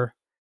have her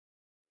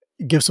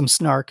give some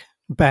snark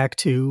back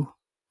to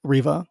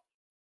Reva.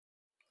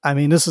 I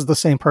mean, this is the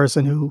same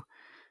person who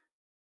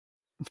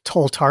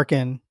told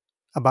Tarkin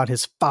about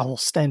his foul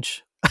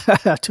stench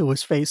to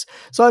his face.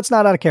 So it's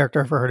not out of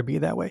character for her to be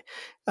that way.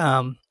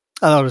 I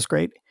thought it was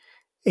great.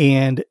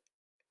 And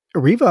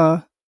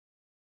Reva,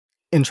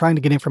 in trying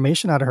to get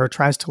information out of her,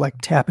 tries to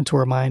tap into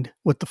her mind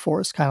with the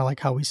Force, kind of like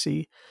how we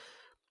see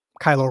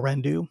Kylo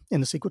Ren do in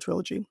the sequel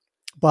trilogy.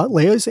 But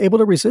Leia is able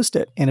to resist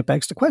it, and it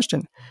begs the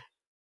question,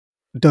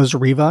 does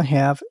Reva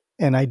have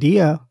an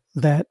idea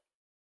that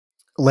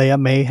Leia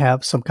may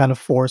have some kind of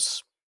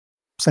Force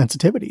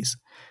sensitivities?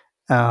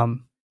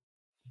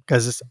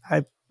 Because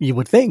you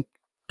would think,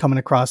 coming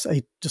across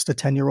just a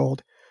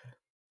 10-year-old,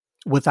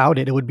 without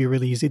it would be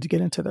really easy to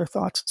get into their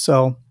thoughts.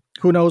 So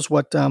who knows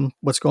what's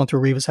going through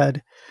Reva's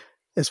head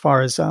as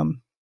far as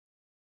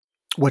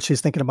what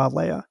she's thinking about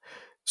Leia.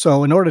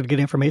 So in order to get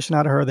information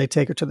out of her, they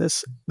take her to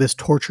this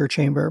torture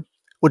chamber,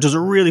 which is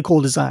a really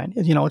cool design.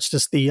 It's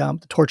just the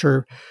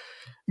torture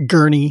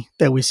gurney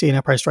that we see in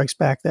Empire Strikes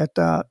Back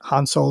that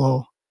Han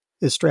Solo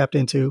is strapped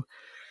into.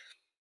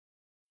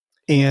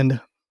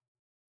 And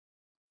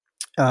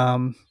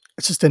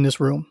it's just in this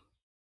room.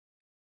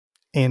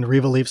 And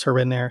Reva leaves her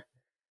in there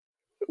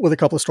with a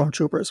couple of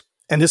stormtroopers.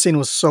 And this scene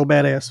was so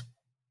badass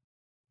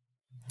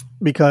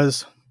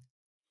because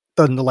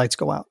then the lights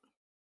go out.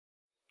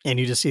 And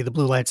you just see the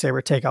blue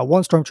lightsaber take out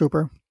one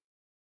stormtrooper,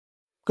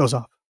 goes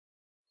off.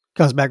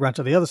 Comes back around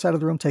to the other side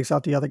of the room, takes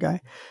out the other guy.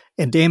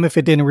 And damn if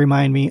it didn't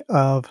remind me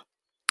of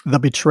the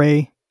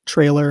Betray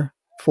trailer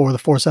for The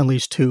Force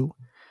Unleashed 2,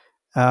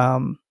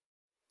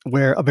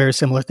 where a very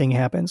similar thing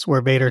happens,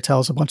 where Vader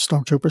tells a bunch of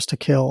stormtroopers to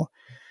kill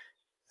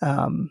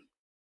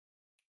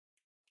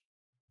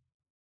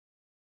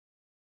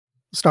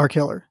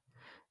Starkiller.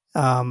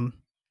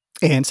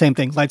 And same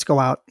thing, lights go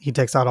out, he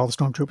takes out all the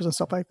stormtroopers and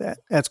stuff like that.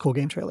 That's a cool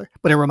game trailer.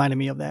 But it reminded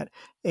me of that.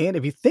 And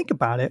if you think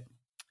about it,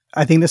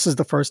 I think this is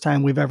the first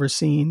time we've ever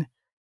seen,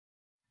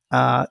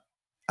 at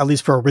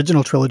least for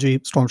original trilogy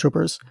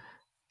stormtroopers,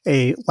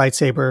 a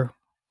lightsaber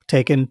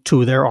taken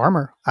to their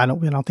armor. I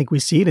don't think we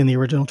see it in the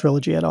original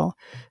trilogy at all.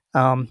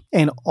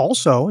 And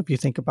also, if you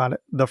think about it,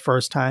 the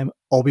first time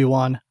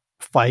Obi-Wan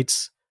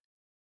fights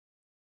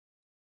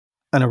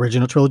an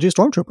original trilogy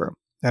stormtrooper.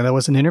 And there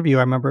was an interview,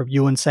 I remember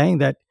Ewan saying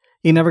that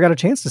he never got a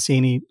chance to see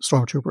any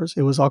stormtroopers.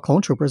 It was all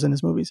clone troopers in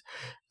his movies,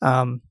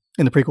 in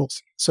the prequels.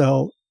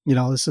 So,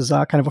 this is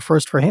kind of a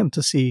first for him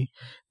to see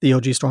the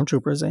OG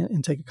stormtroopers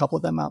and take a couple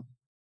of them out.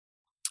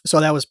 So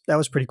that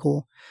was pretty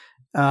cool.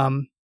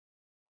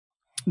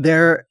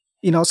 There,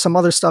 some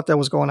other stuff that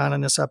was going on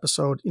in this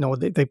episode,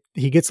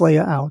 he gets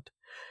Leia out,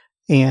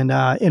 and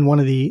in one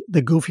of the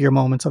goofier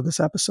moments of this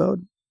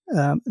episode,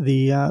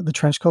 the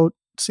trench coat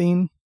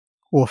scene,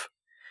 woof,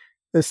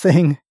 this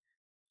thing,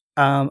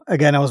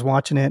 again, I was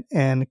watching it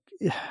and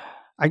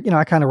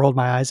I kind of rolled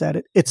my eyes at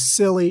it. It's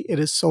silly. It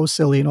is so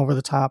silly and over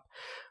the top.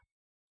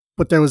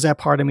 But there was that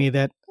part of me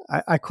that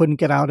I couldn't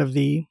get out of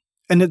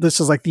and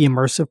this is like the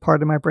immersive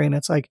part of my brain.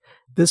 It's like,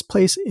 this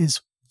place is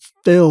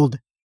filled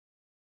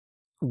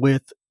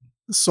with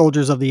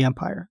soldiers of the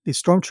Empire. These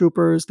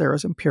stormtroopers,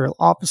 there's Imperial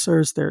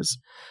officers,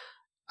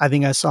 I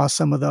think I saw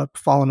some of the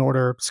Fallen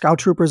Order scout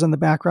troopers in the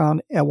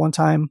background at one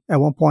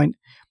point.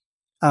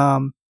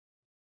 And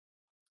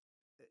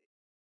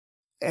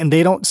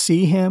they don't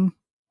see him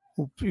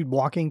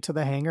walking to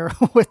the hangar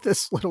with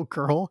this little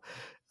girl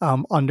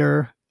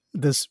under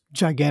this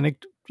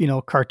gigantic,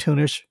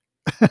 cartoonish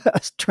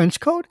trench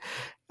coat.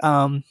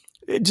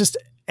 Just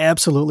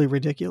absolutely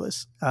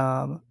ridiculous.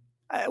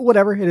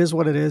 Whatever, it is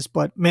what it is,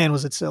 but man,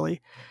 was it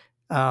silly.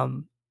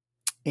 And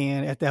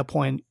at that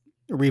point,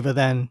 Reva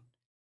then,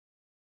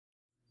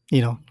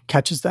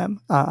 catches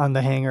them on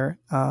the hangar.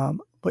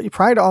 But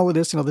prior to all of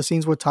this, the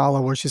scenes with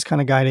Tala where she's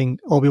kind of guiding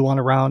Obi-Wan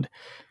around,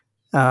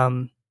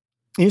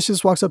 he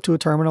just walks up to a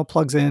terminal,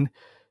 plugs in,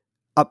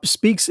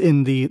 speaks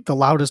in the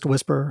loudest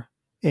whisper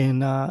in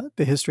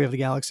the history of the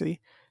galaxy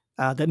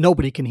that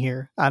nobody can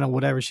hear. I don't know,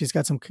 whatever. She's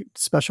got some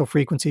special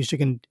frequencies she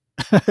can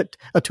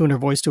attune her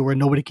voice to where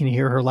nobody can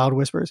hear her loud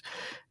whispers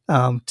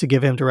to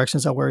give him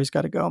directions on where he's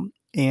got to go.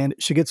 And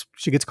she gets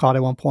caught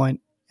at one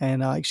point,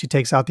 and she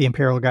takes out the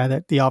Imperial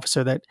guy, the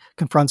officer that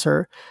confronts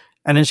her,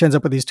 and then she ends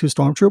up with these two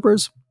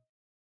stormtroopers.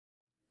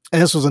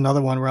 And this was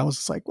another one where I was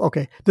just like,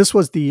 okay, this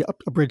was the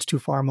a bridge too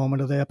far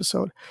moment of the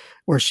episode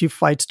where she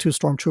fights two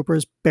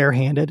stormtroopers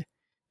barehanded.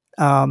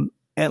 And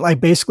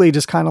basically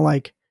just kind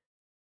of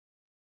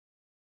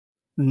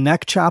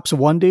neck chops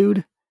one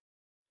dude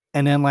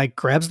and then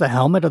grabs the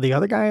helmet of the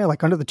other guy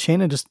under the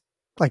chin and just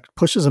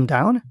pushes him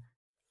down.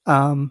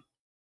 I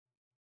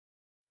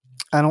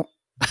don't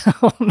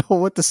know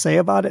what to say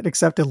about it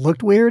except it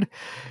looked weird.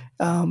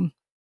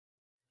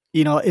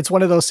 It's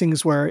one of those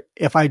things where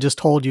if I just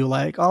told you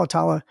oh,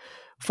 Tala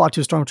fought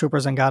two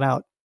stormtroopers and got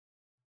out,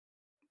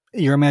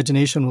 your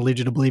imagination will lead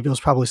you to believe it was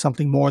probably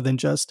something more than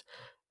just,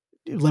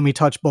 let me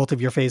touch both of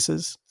your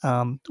faces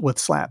with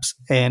slaps.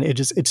 And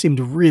it seemed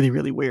really,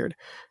 really weird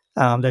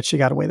that she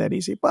got away that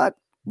easy, but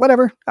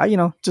whatever,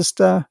 it's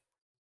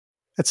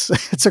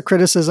a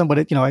criticism, but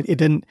it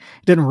didn't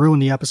ruin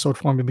the episode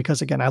for me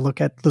because again, I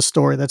look at the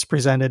story that's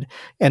presented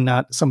and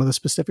not some of the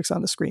specifics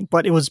on the screen,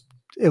 but it was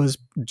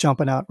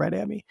jumping out right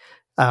at me,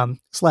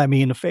 slapped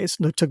me in the face,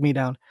 and it took me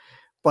down.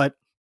 But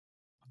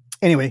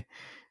anyway,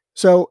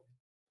 so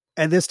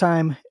at this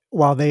time,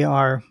 while they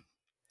are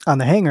on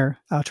the hangar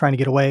trying to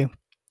get away,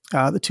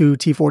 the two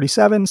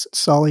T-47s,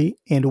 Sully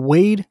and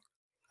Wade,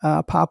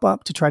 pop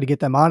up to try to get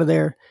them out of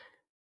there.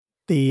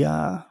 The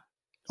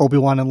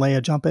Obi-Wan and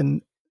Leia jump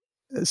in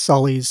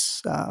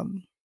Sully's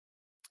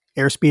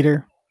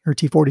airspeeder, her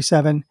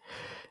T-47,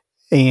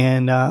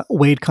 and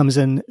Wade comes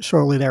in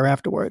shortly there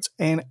afterwards.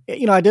 And,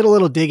 I did a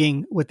little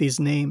digging with these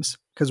names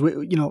because,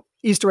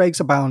 Easter eggs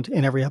abound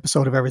in every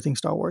episode of everything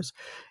Star Wars.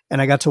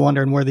 And I got to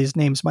wondering where these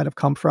names might have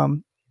come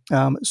from.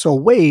 So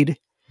Wade,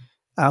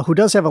 who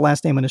does have a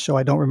last name in the show,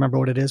 I don't remember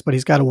what it is, but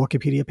he's got a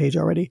Wikipedia page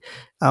already.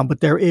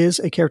 But there is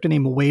a character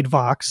named Wade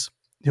Vox,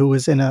 who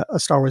was in a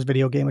Star Wars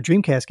video game, a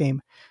Dreamcast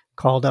game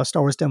called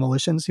Star Wars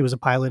Demolitions. He was a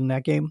pilot in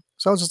that game.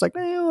 So I was just like,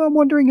 I'm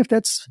wondering if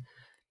that's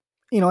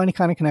any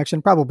kind of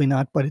connection? Probably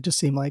not, but it just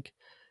seemed like,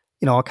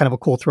 kind of a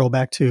cool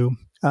throwback to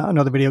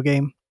another video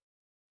game.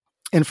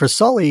 And for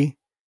Sully,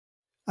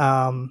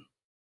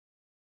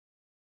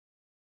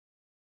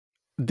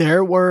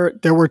 there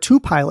were two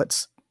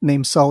pilots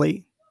named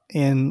Sully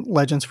in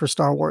Legends for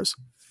Star Wars,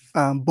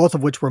 both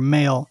of which were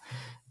male.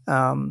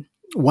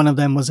 One of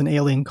them was an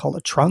alien called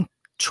a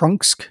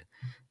Trunksk,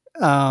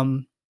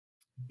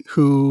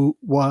 who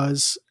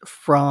was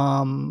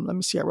from, let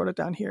me see, I wrote it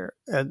down here.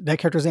 That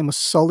character's name was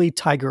Sully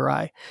Tiger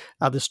Eye.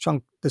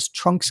 This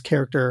Trunks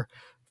character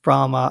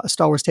from a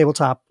Star Wars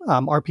tabletop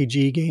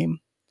RPG game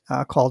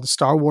called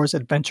Star Wars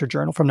Adventure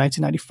Journal from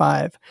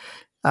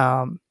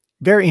 1995.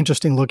 Very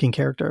interesting looking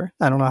character.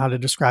 I don't know how to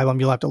describe him.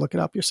 You'll have to look it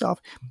up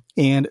yourself.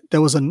 And there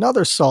was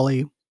another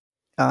Sully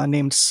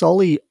named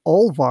Sully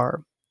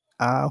Olvar,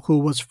 who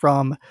was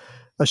from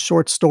a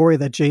short story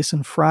that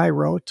Jason Fry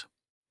wrote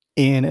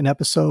in an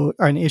episode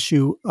or an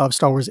issue of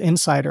Star Wars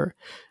Insider.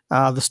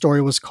 The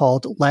story was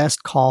called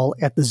Last Call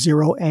at the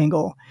Zero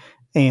Angle.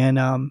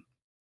 And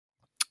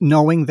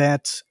knowing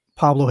that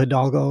Pablo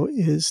Hidalgo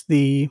is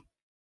the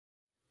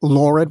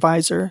lore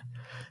advisor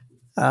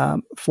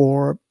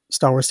for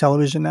Star Wars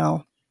television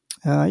now,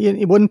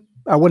 I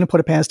wouldn't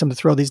put it past him to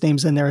throw these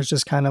names in there. It's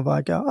just kind of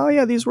like, oh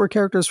yeah, these were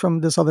characters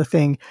from this other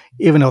thing,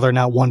 even though they're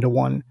not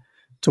one-to-one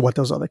to what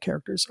those other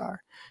characters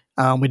are.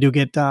 We do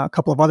get a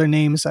couple of other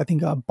names. I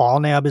think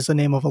Balnab is the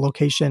name of a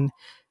location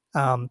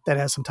that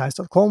has some ties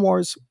to the Clone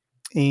Wars.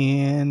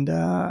 And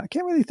I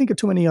can't really think of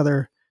too many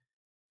other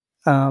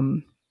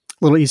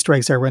little Easter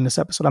eggs that were in this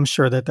episode. I'm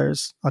sure that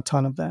there's a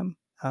ton of them.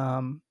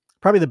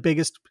 Probably the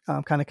biggest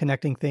kind of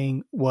connecting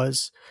thing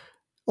was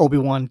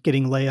Obi-Wan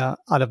getting Leia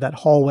out of that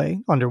hallway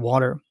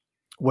underwater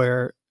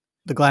where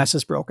the glass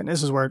is broken.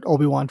 This is where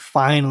Obi-Wan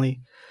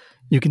finally,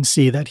 you can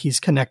see that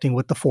he's connecting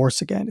with the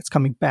Force again. It's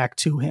coming back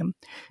to him.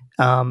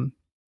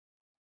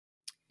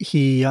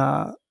 He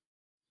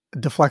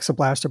deflects a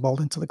blaster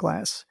bolt into the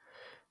glass,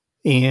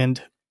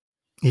 and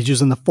he's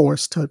using the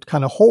Force to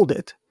kind of hold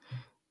it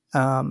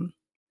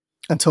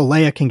until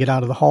Leia can get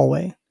out of the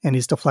hallway, and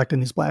he's deflecting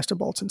these blaster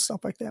bolts and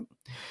stuff like that.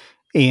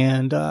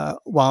 And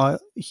while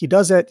he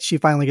does it, she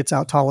finally gets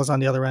out. Tala's on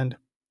the other end.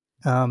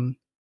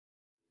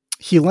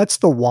 He lets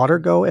the water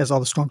go as all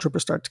the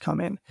stormtroopers start to come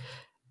in.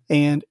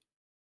 And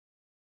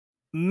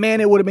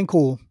man, it would have been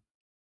cool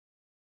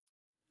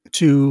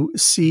to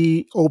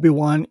see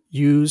Obi-Wan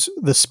use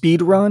the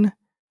speed run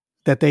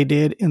that they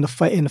did in the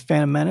fight in the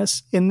Phantom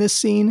Menace in this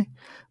scene.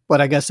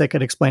 But I guess they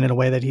could explain it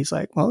away that he's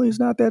like, well, he's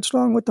not that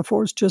strong with the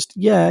Force just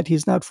yet.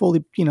 He's not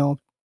fully,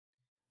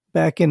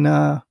 back in,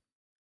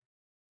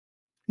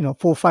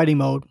 full fighting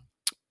mode.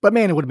 But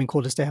man, it would have been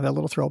cool just to have that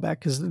little throwback,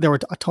 because there were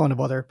a ton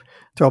of other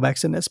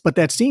throwbacks in this. But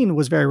that scene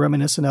was very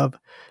reminiscent of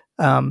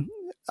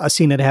a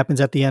scene that happens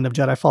at the end of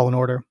Jedi Fallen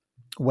Order,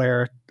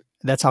 where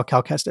that's how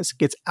Cal Kestis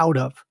gets out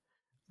of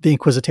the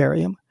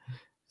Inquisitorium.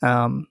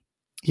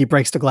 He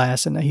breaks the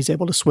glass and he's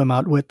able to swim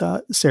out with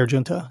Ser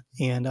Junta,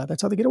 and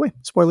that's how they get away.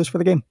 Spoilers for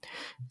the game.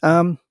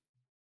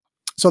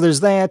 So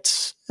there's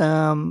that.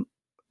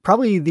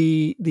 Probably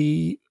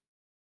the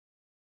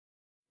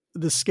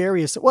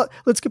scariest. Well,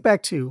 let's get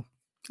back to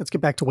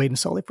Wade and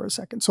Sully for a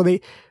second. So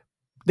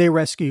they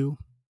rescue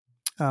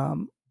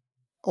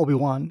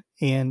Obi-Wan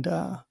and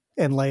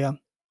Leia,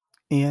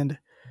 and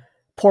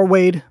poor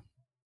Wade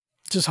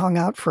just hung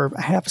out for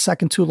a half a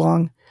second too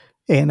long,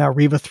 and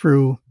Reva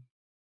threw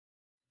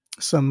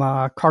some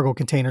cargo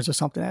containers or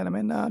something at him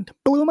and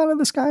blew him out of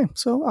the sky.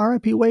 So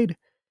R.I.P. Wade.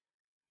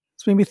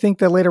 This made me think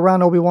that later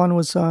on Obi-Wan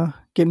was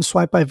getting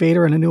swiped by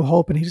Vader in A New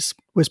Hope, and he just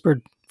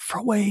whispered,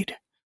 "For Wade."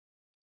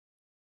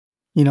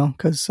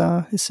 Because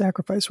his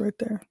sacrifice right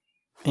there.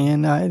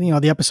 And,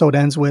 the episode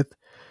ends with,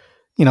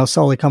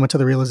 Sully coming to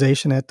the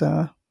realization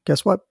that,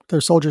 guess what?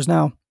 They're soldiers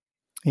now.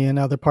 And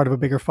they're part of a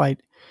bigger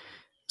fight.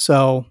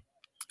 So,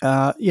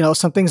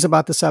 some things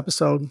about this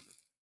episode,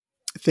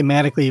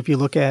 thematically, if you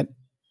look at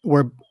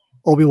where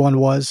Obi-Wan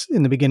was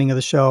in the beginning of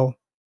the show,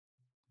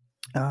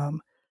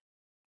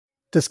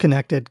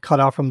 disconnected, cut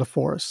off from the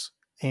Force,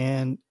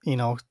 and,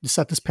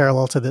 set this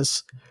parallel to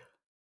this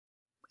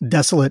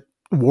desolate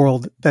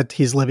world that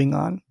he's living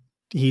on.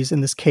 He's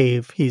in this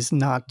cave. He's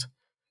not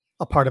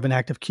a part of an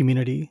active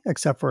community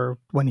except for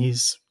when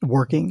he's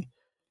working.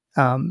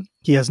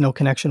 He has no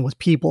connection with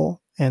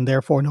people, and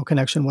therefore no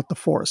connection with the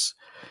Force.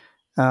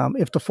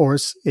 If the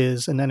Force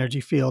is an energy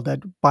field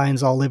that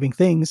binds all living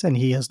things, and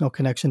he has no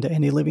connection to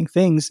any living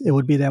things, it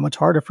would be that much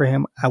harder for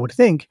him, I would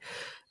think,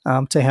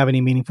 to have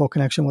any meaningful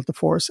connection with the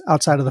Force,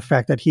 outside of the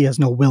fact that he has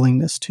no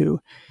willingness to,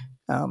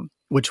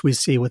 which we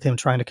see with him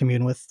trying to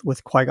commune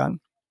with Qui-Gon.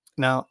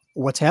 Now,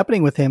 what's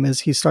happening with him is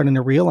he's starting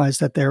to realize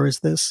that there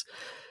is this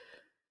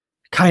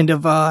kind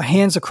of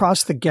hands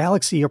across the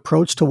galaxy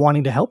approach to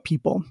wanting to help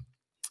people.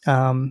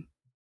 There's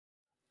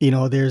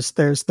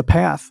the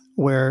path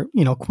where,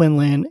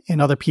 Quinlan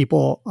and other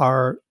people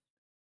are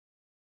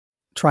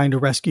trying to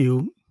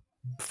rescue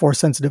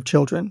Force-sensitive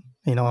children.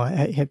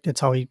 That's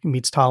how he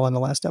meets Tala in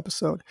the last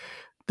episode.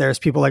 There's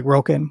people like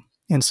Roken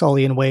and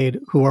Sully and Wade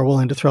who are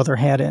willing to throw their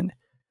hat in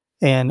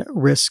and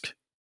risk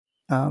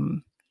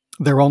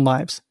their own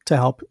lives to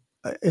help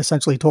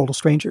essentially total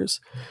strangers.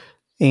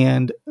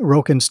 And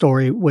Roken's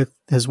story with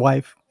his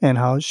wife and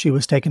how she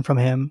was taken from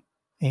him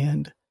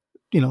and,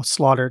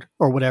 slaughtered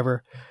or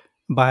whatever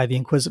by the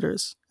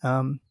Inquisitors.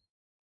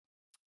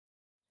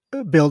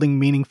 Building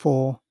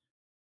meaningful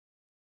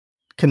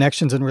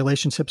connections and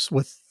relationships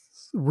with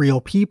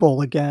real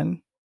people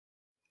again,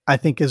 I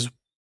think is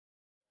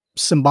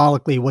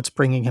symbolically what's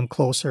bringing him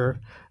closer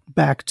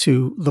back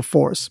to the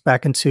Force,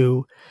 back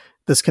into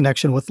this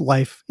connection with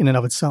life in and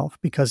of itself,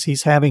 because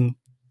he's having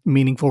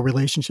meaningful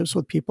relationships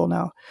with people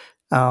now.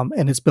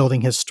 And it's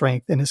building his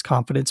strength and his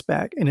confidence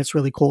back. And it's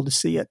really cool to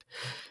see it.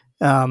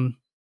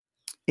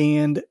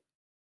 And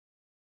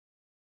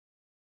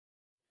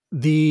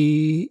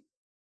the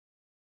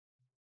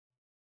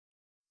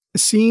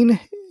scene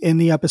in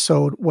the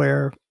episode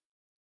where,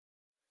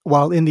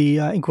 while in the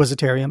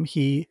Inquisitorium,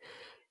 he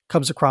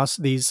comes across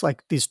these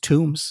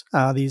tombs,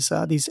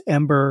 these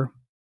ember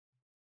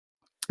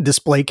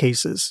display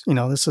cases.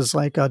 This is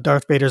like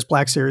Darth Vader's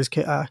Black Series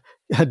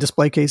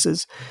display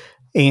cases.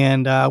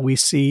 And we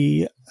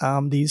see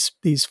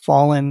these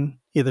fallen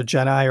either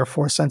Jedi or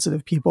Force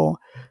sensitive people.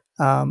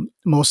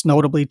 Most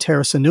notably,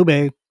 Tera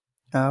Sinube,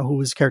 who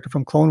was a character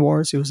from Clone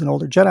Wars. He was an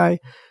older Jedi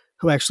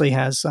who actually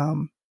has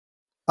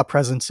a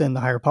presence in the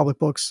High Republic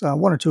books,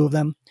 one or two of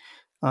them.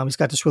 He's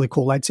got this really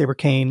cool lightsaber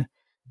cane,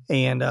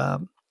 and I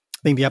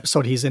think the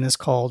episode he's in is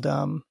called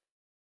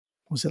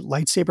was it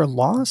Lightsaber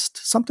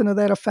Lost? Something to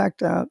that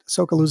effect.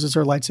 Ahsoka loses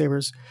her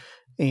lightsabers,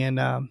 and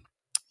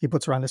he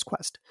puts her on this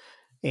quest.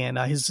 And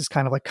he's this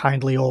kind of like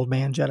kindly old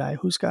man Jedi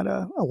who's got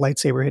a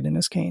lightsaber hidden in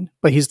his cane.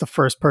 But he's the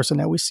first person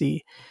that we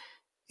see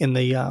in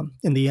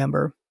the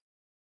Ember.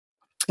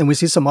 And we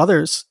see some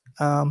others,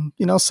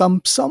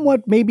 some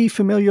somewhat maybe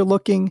familiar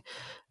looking.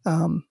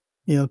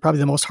 Probably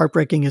the most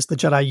heartbreaking is the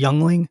Jedi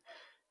youngling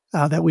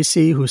that we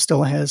see, who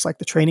still has like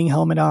the training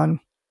helmet on,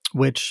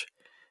 which,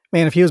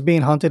 man, if he was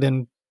being hunted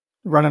and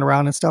running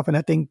around and stuff and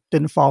that thing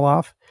didn't fall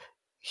off,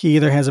 he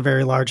either has a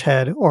very large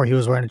head or he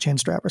was wearing a chin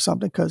strap or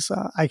something, because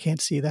I can't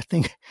see that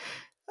thing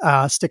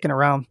sticking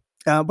around.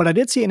 But I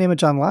did see an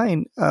image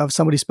online of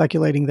somebody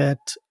speculating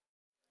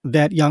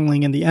that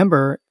youngling in the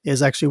Ember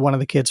is actually one of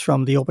the kids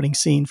from the opening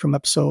scene from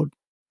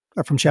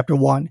chapter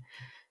 1.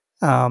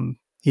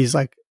 He's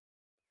like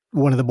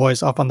one of the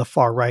boys off on the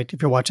far right.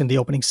 If you're watching the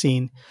opening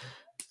scene,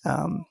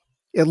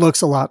 it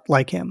looks a lot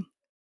like him.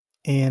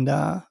 And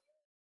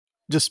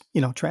just,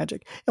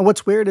 tragic. And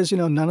what's weird is,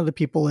 none of the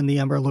people in the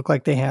Ember look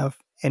like they have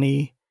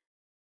like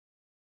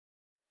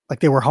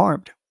they were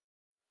harmed.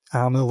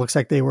 It looks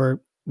like they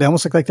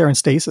almost look like they're in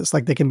stasis,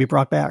 like they can be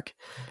brought back.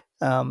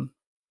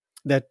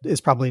 That is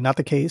probably not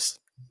the case,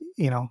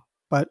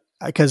 but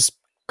because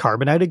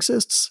carbonite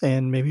exists,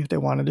 and maybe if they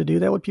wanted to do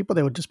that with people,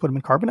 they would just put them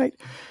in carbonite.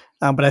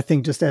 But I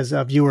think just as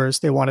viewers,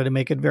 they wanted to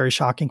make it very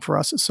shocking for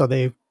us. So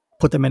they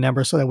put them in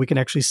Ember so that we can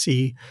actually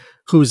see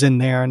who's in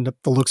there and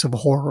the looks of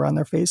horror on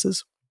their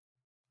faces.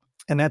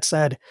 And that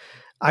said,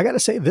 I got to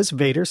say, this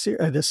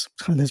Kenobi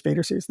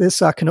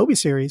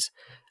series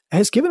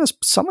has given us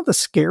some of the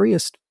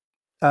scariest,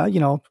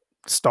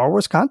 Star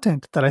Wars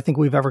content that I think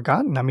we've ever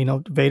gotten. I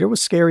mean, Vader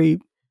was scary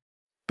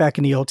back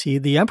in the OT.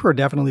 The Emperor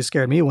definitely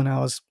scared me when I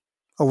was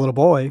a little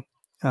boy.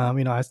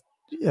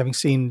 Having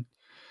seen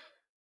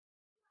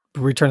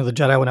Return of the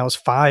Jedi when I was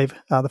 5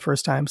 the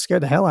first time,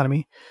 scared the hell out of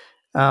me.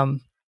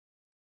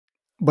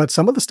 But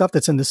some of the stuff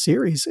that's in the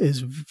series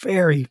is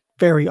very,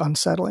 very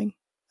unsettling.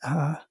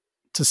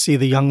 To see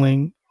the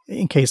youngling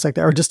encased like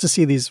that, or just to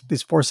see these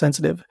Force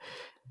sensitive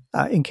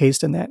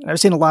encased in that. And I've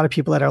seen a lot of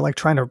people that are like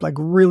trying to like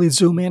really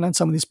zoom in on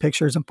some of these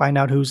pictures and find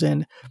out who's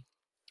in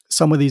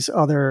some of these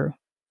other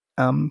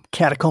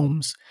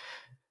catacombs.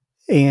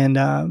 And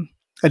I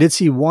did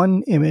see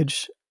one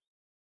image,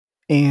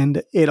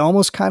 and it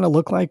almost kind of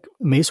looked like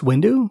Mace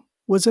Windu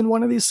was in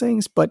one of these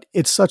things, but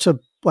it's such a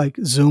like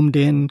zoomed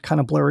in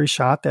kind of blurry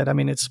shot that, I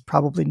mean, it's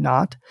probably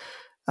not.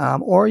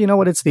 Or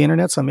it's the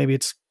internet, so maybe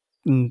it's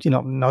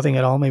nothing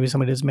at all. Maybe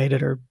somebody just made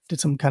it or did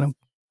some kind of,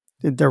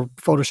 they're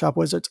Photoshop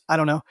wizards. I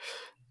don't know.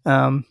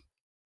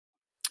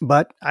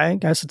 But I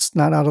guess it's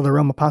not out of the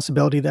realm of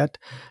possibility that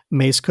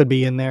Mace could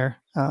be in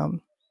there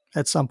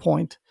at some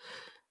point.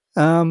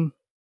 But,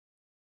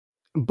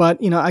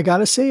 I got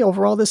to say,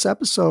 overall, this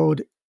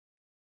episode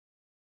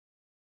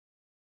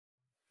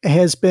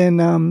has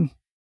been,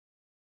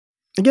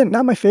 again,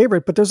 not my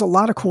favorite, but there's a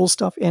lot of cool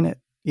stuff in it.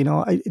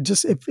 I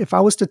just, if I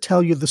was to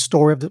tell you the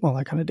story of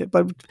I kind of did,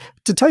 but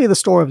to tell you the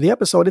story of the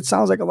episode, it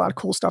sounds like a lot of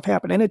cool stuff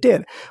happened, and it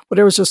did. But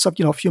there was just some,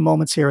 a few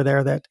moments here or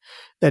there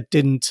that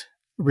didn't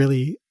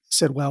really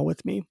sit well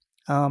with me.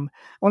 I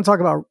want to talk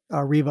about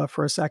Reva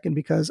for a second,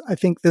 because I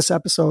think this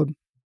episode,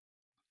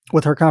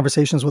 with her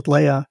conversations with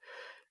Leia,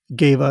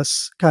 gave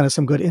us kind of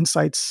some good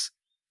insights,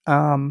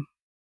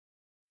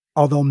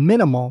 although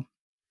minimal,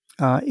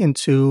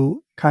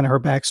 into kind of her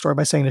backstory,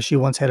 by saying that she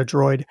once had a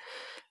droid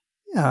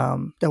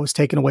that was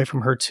taken away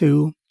from her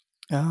too.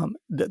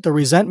 The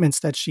resentments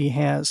that she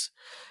has,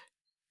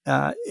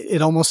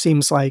 it almost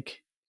seems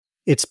like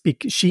it's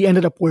she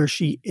ended up where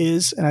she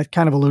is. And I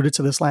kind of alluded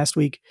to this last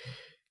week,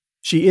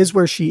 she is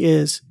where she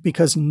is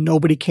because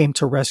nobody came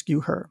to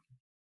rescue her.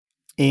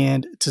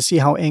 And to see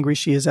how angry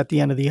she is at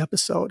the end of the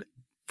episode,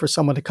 for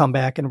someone to come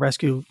back and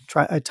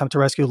attempt to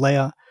rescue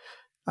Leia,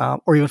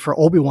 or even for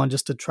Obi-Wan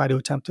just to try to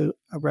attempt to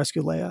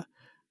rescue Leia,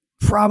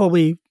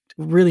 probably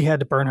really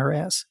had to burn her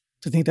ass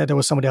to think that there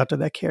was somebody out there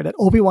that cared, that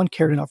Obi-Wan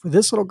cared enough for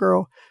this little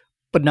girl,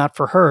 but not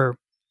for her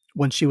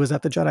when she was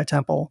at the Jedi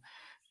Temple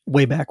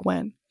way back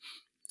when.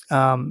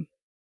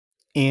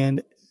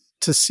 And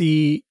to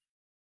see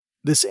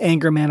this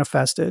anger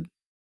manifested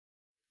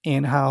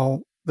and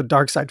how the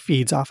dark side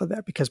feeds off of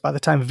that, because by the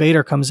time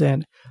Vader comes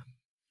in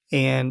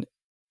and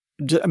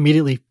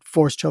immediately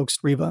force chokes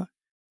Reva,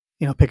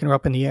 picking her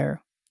up in the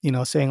air,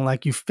 saying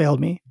like, you failed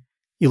me.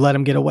 You let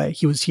him get away.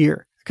 He was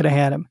here. I could have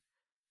had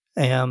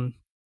him.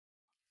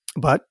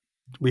 But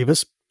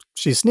Reva's,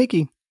 she's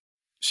sneaky.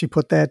 She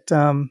put that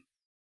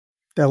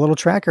little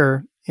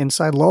tracker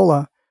inside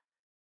Lola.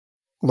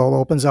 Lola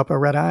opens up a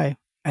red eye,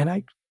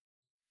 and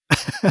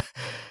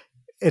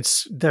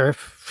it's their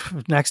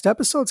next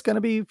episode's going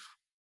to be,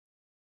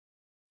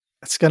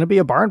 it's going to be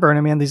a barn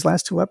burner, man, these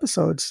last 2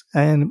 episodes.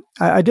 And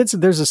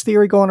there's this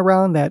theory going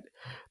around that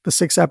the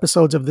 6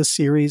 episodes of this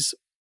series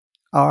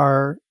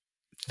are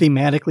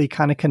thematically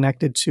kind of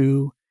connected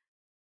to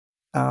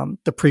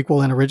the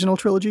prequel and original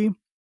trilogy.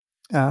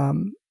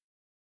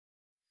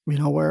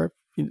 Where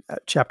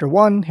chapter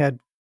 1 had,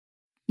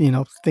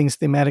 things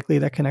thematically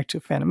that connect to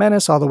Phantom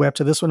Menace, all the way up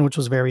to this one, which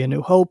was very A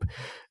New Hope,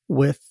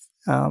 with,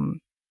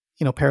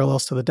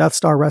 parallels to the Death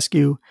Star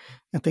rescue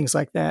and things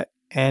like that.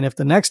 And if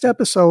the next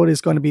episode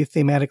is going to be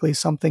thematically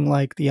something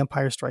like The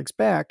Empire Strikes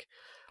Back,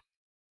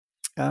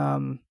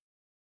 we're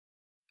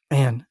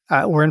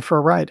in for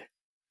a ride.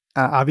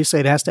 Obviously,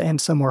 it has to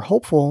end somewhere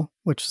hopeful,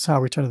 which is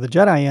how Return of the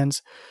Jedi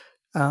ends.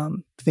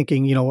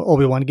 Thinking,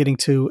 Obi-Wan getting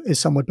to a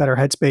somewhat better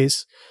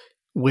headspace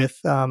with,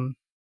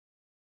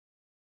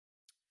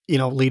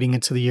 leading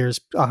into the years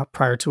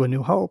prior to A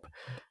New Hope.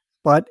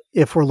 But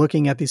if we're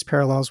looking at these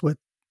parallels with,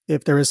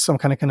 if there is some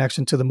kind of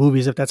connection to the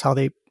movies, if that's how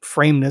they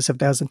frame this, if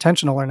that's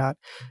intentional or not,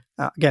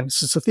 again,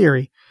 it's just a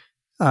theory.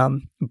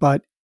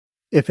 But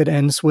if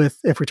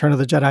Return of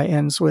the Jedi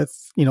ends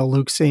with,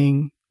 Luke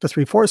seeing the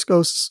 3 Force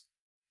ghosts,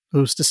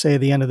 who's to say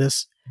the end of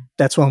this,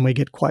 that's when we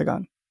get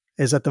Qui-Gon,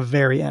 is at the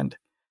very end.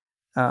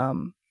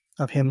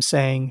 Of him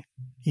saying,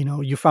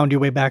 you found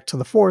your way back to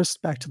the Force,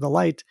 back to the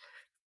light.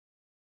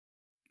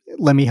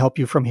 Let me help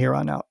you from here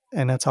on out.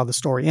 And that's how the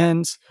story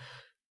ends.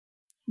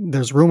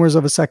 There's rumors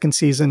of a 2nd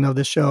season of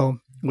the show,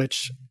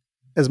 which,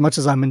 as much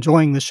as I'm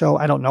enjoying the show,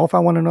 I don't know if I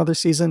want another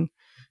season,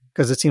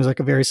 because it seems like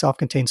a very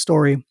self-contained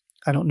story.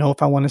 I don't know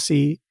if I want to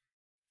see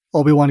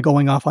Obi-Wan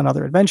going off on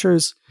other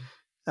adventures,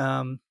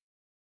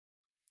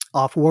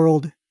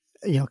 off-world,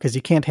 because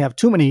you can't have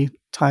too many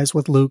ties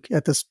with Luke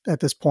at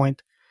this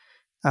point.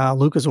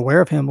 Luke is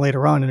aware of him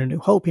later on in A New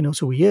Hope. He knows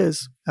who he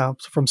is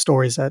from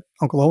stories that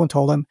Uncle Owen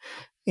told him.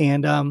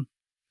 And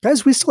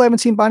guys, we still haven't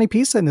seen Bonnie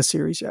Pisa in this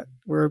series yet.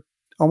 We're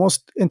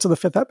almost into the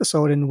 5th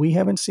episode, and we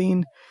haven't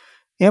seen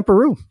Aunt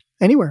Beru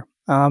anywhere.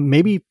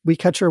 Maybe we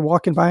catch her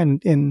walking by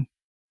in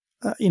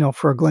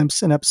for a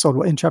glimpse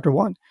in chapter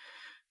 1.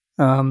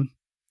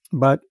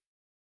 But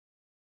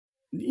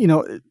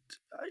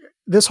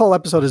this whole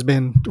episode has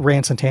been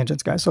rants and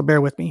tangents, guys. So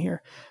bear with me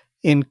here.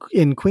 In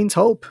Queen's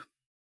Hope,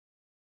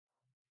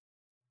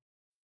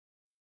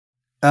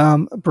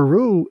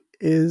 Beru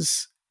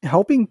is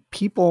helping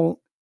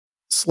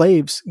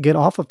slaves get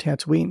off of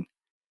Tatooine.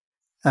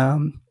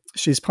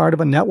 She's part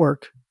of a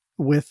network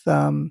with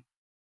Sabe,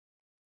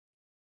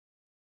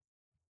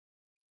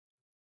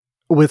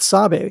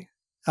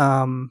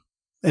 in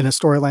a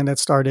storyline that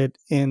started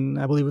in,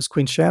 I believe it was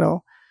Queen's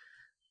Shadow.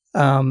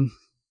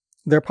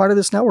 They're part of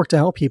this network to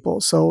help people.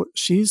 So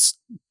she's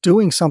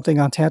doing something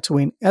on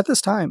Tatooine at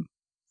this time,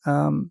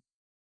 trying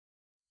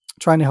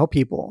to help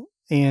people.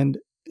 And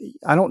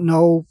I don't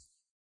know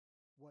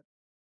what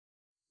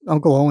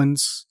Uncle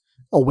Owen's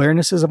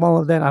awareness is of all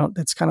of that.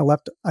 That's kind of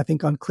left, I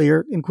think,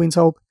 unclear in Queen's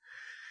Hope.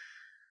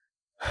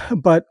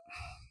 But,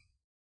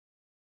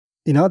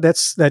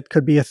 that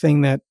could be a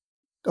thing that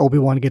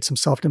Obi-Wan gets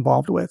himself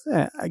involved with.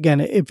 Again,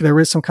 if there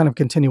is some kind of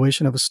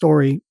continuation of a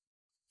story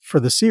for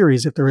the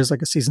series, if there is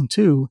like a season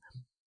 2,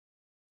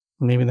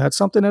 maybe that's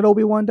something that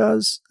Obi-Wan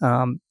does.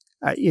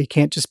 It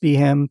can't just be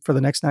him for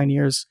the next 9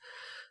 years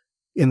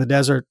in the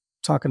desert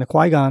talking to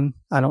Qui-Gon.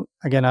 I don't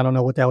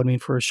know what that would mean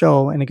for a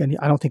show. And again,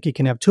 I don't think he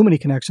can have too many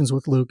connections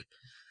with Luke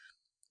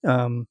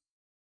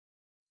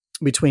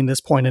between this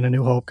point and A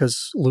New Hope,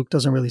 because Luke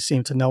doesn't really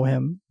seem to know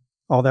him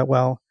all that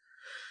well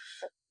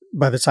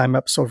by the time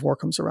episode 4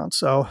 comes around.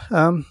 So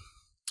I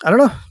don't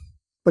know.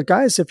 But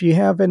guys, if you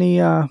have any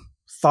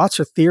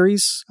thoughts or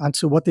theories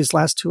onto what these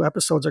last 2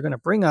 episodes are going to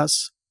bring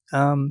us,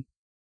 I'd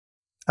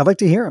like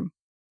to hear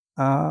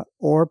them.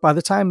 Or by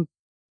the time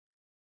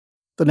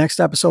the next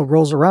episode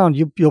rolls around,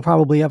 you'll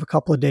probably have a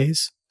couple of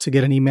days to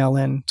get an email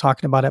in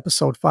talking about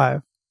episode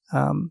 5,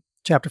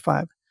 chapter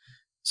 5.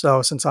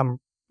 So since I'm,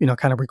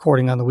 kind of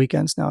recording on the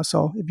weekends now.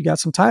 So if you got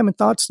some time and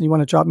thoughts and you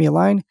want to drop me a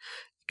line, you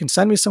can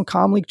send me some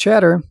Comlink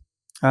chatter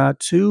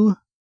to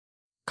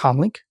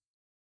Comlink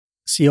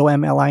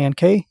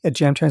COMLINK at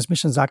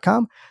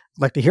jamtransmissions.com.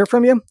 I'd like to hear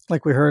from you,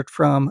 like we heard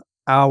from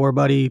our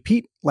buddy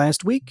Pete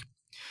last week.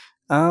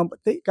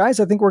 Guys,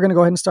 I think we're going to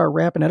go ahead and start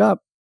wrapping it up.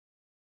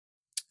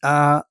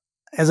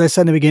 As I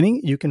said in the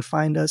beginning, you can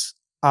find us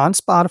on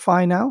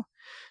Spotify now.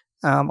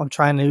 I'm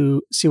trying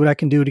to see what I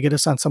can do to get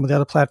us on some of the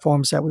other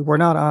platforms that we were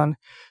not on.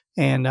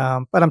 And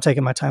but I'm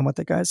taking my time with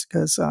it, guys,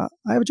 because I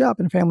have a job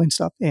and family and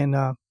stuff. And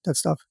that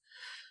stuff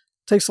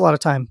takes a lot of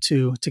time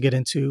to get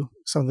into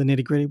some of the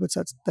nitty gritty with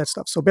that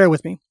stuff. So bear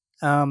with me.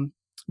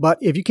 But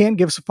if you can,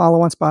 give us a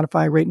follow on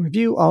Spotify, rate and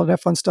review, all of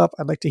that fun stuff.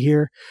 I'd like to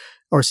hear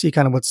or see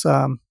kind of what's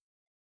some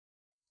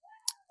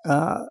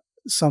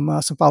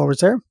followers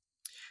there.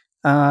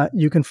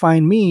 You can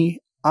find me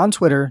on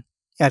Twitter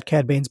at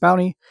Cad Bane's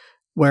Bounty,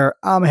 where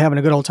I'm having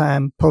a good old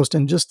time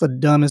posting just the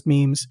dumbest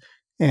memes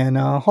and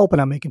hoping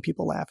I'm making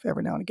people laugh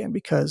every now and again,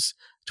 because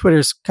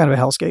Twitter's kind of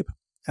a hellscape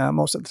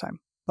most of the time.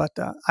 But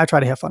I try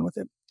to have fun with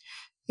it.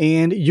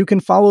 And you can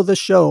follow the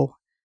show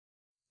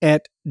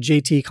at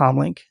JT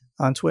Comlink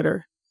on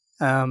Twitter,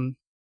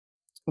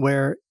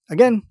 where,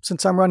 again,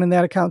 since I'm running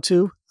that account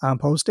too, I'm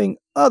posting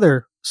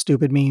other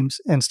stupid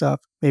memes and stuff,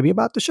 maybe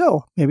about the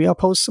show. Maybe I'll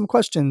post some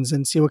questions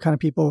and see what kind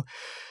of people,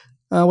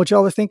 what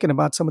y'all are thinking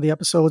about some of the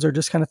episodes or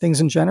just kind of things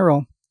in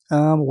general.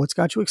 What's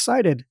got you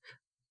excited?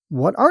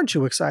 What aren't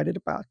you excited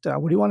about?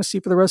 What do you want to see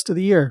for the rest of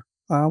the year?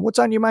 What's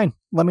on your mind?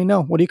 Let me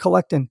know. What are you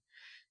collecting?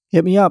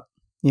 Hit me up.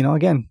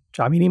 Again,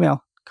 drop me an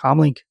email,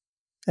 comlink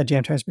at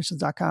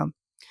jamtransmissions.com.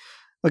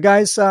 But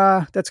guys,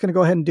 that's going to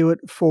go ahead and do it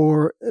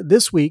for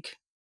this week.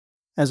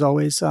 As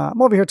always,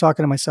 I'm over here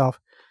talking to myself,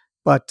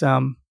 but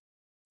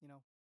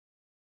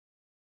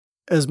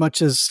as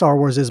much as Star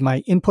Wars is my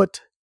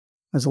input,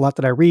 there's a lot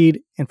that I read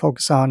and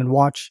focus on and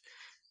watch.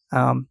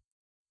 I'm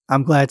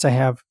glad to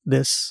have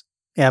this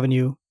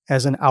avenue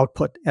as an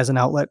output, as an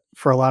outlet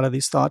for a lot of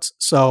these thoughts.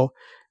 So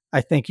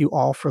I thank you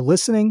all for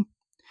listening.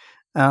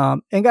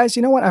 And guys,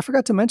 you know what? I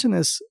forgot to mention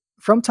this.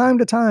 From time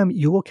to time,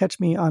 you will catch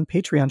me on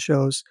Patreon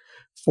shows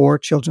for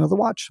Children of the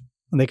Watch.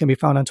 And they can be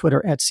found on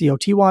Twitter at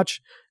COTWatch.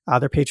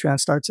 Their Patreon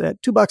starts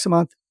at $2 a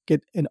month.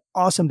 Get an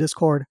awesome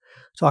Discord.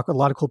 Talk with a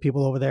lot of cool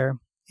people over there.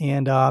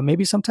 And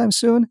maybe sometime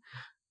soon,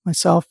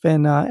 myself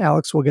and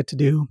Alex will get to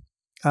do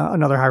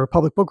another High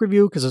Republic book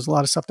review, because there's a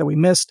lot of stuff that we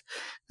missed.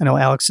 I know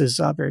Alex is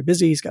very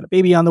busy. He's got a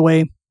baby on the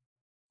way.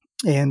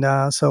 And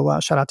so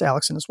shout out to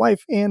Alex and his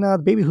wife and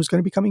the baby who's going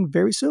to be coming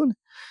very soon.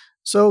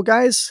 So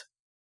guys,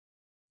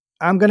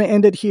 I'm going to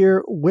end it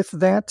here with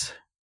that.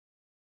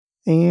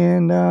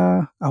 And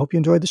I hope you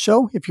enjoyed the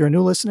show. If you're a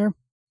new listener,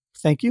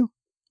 thank you.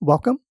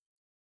 Welcome.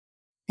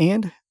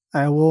 And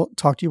I will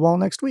talk to you all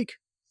next week.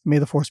 May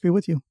the Force be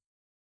with you.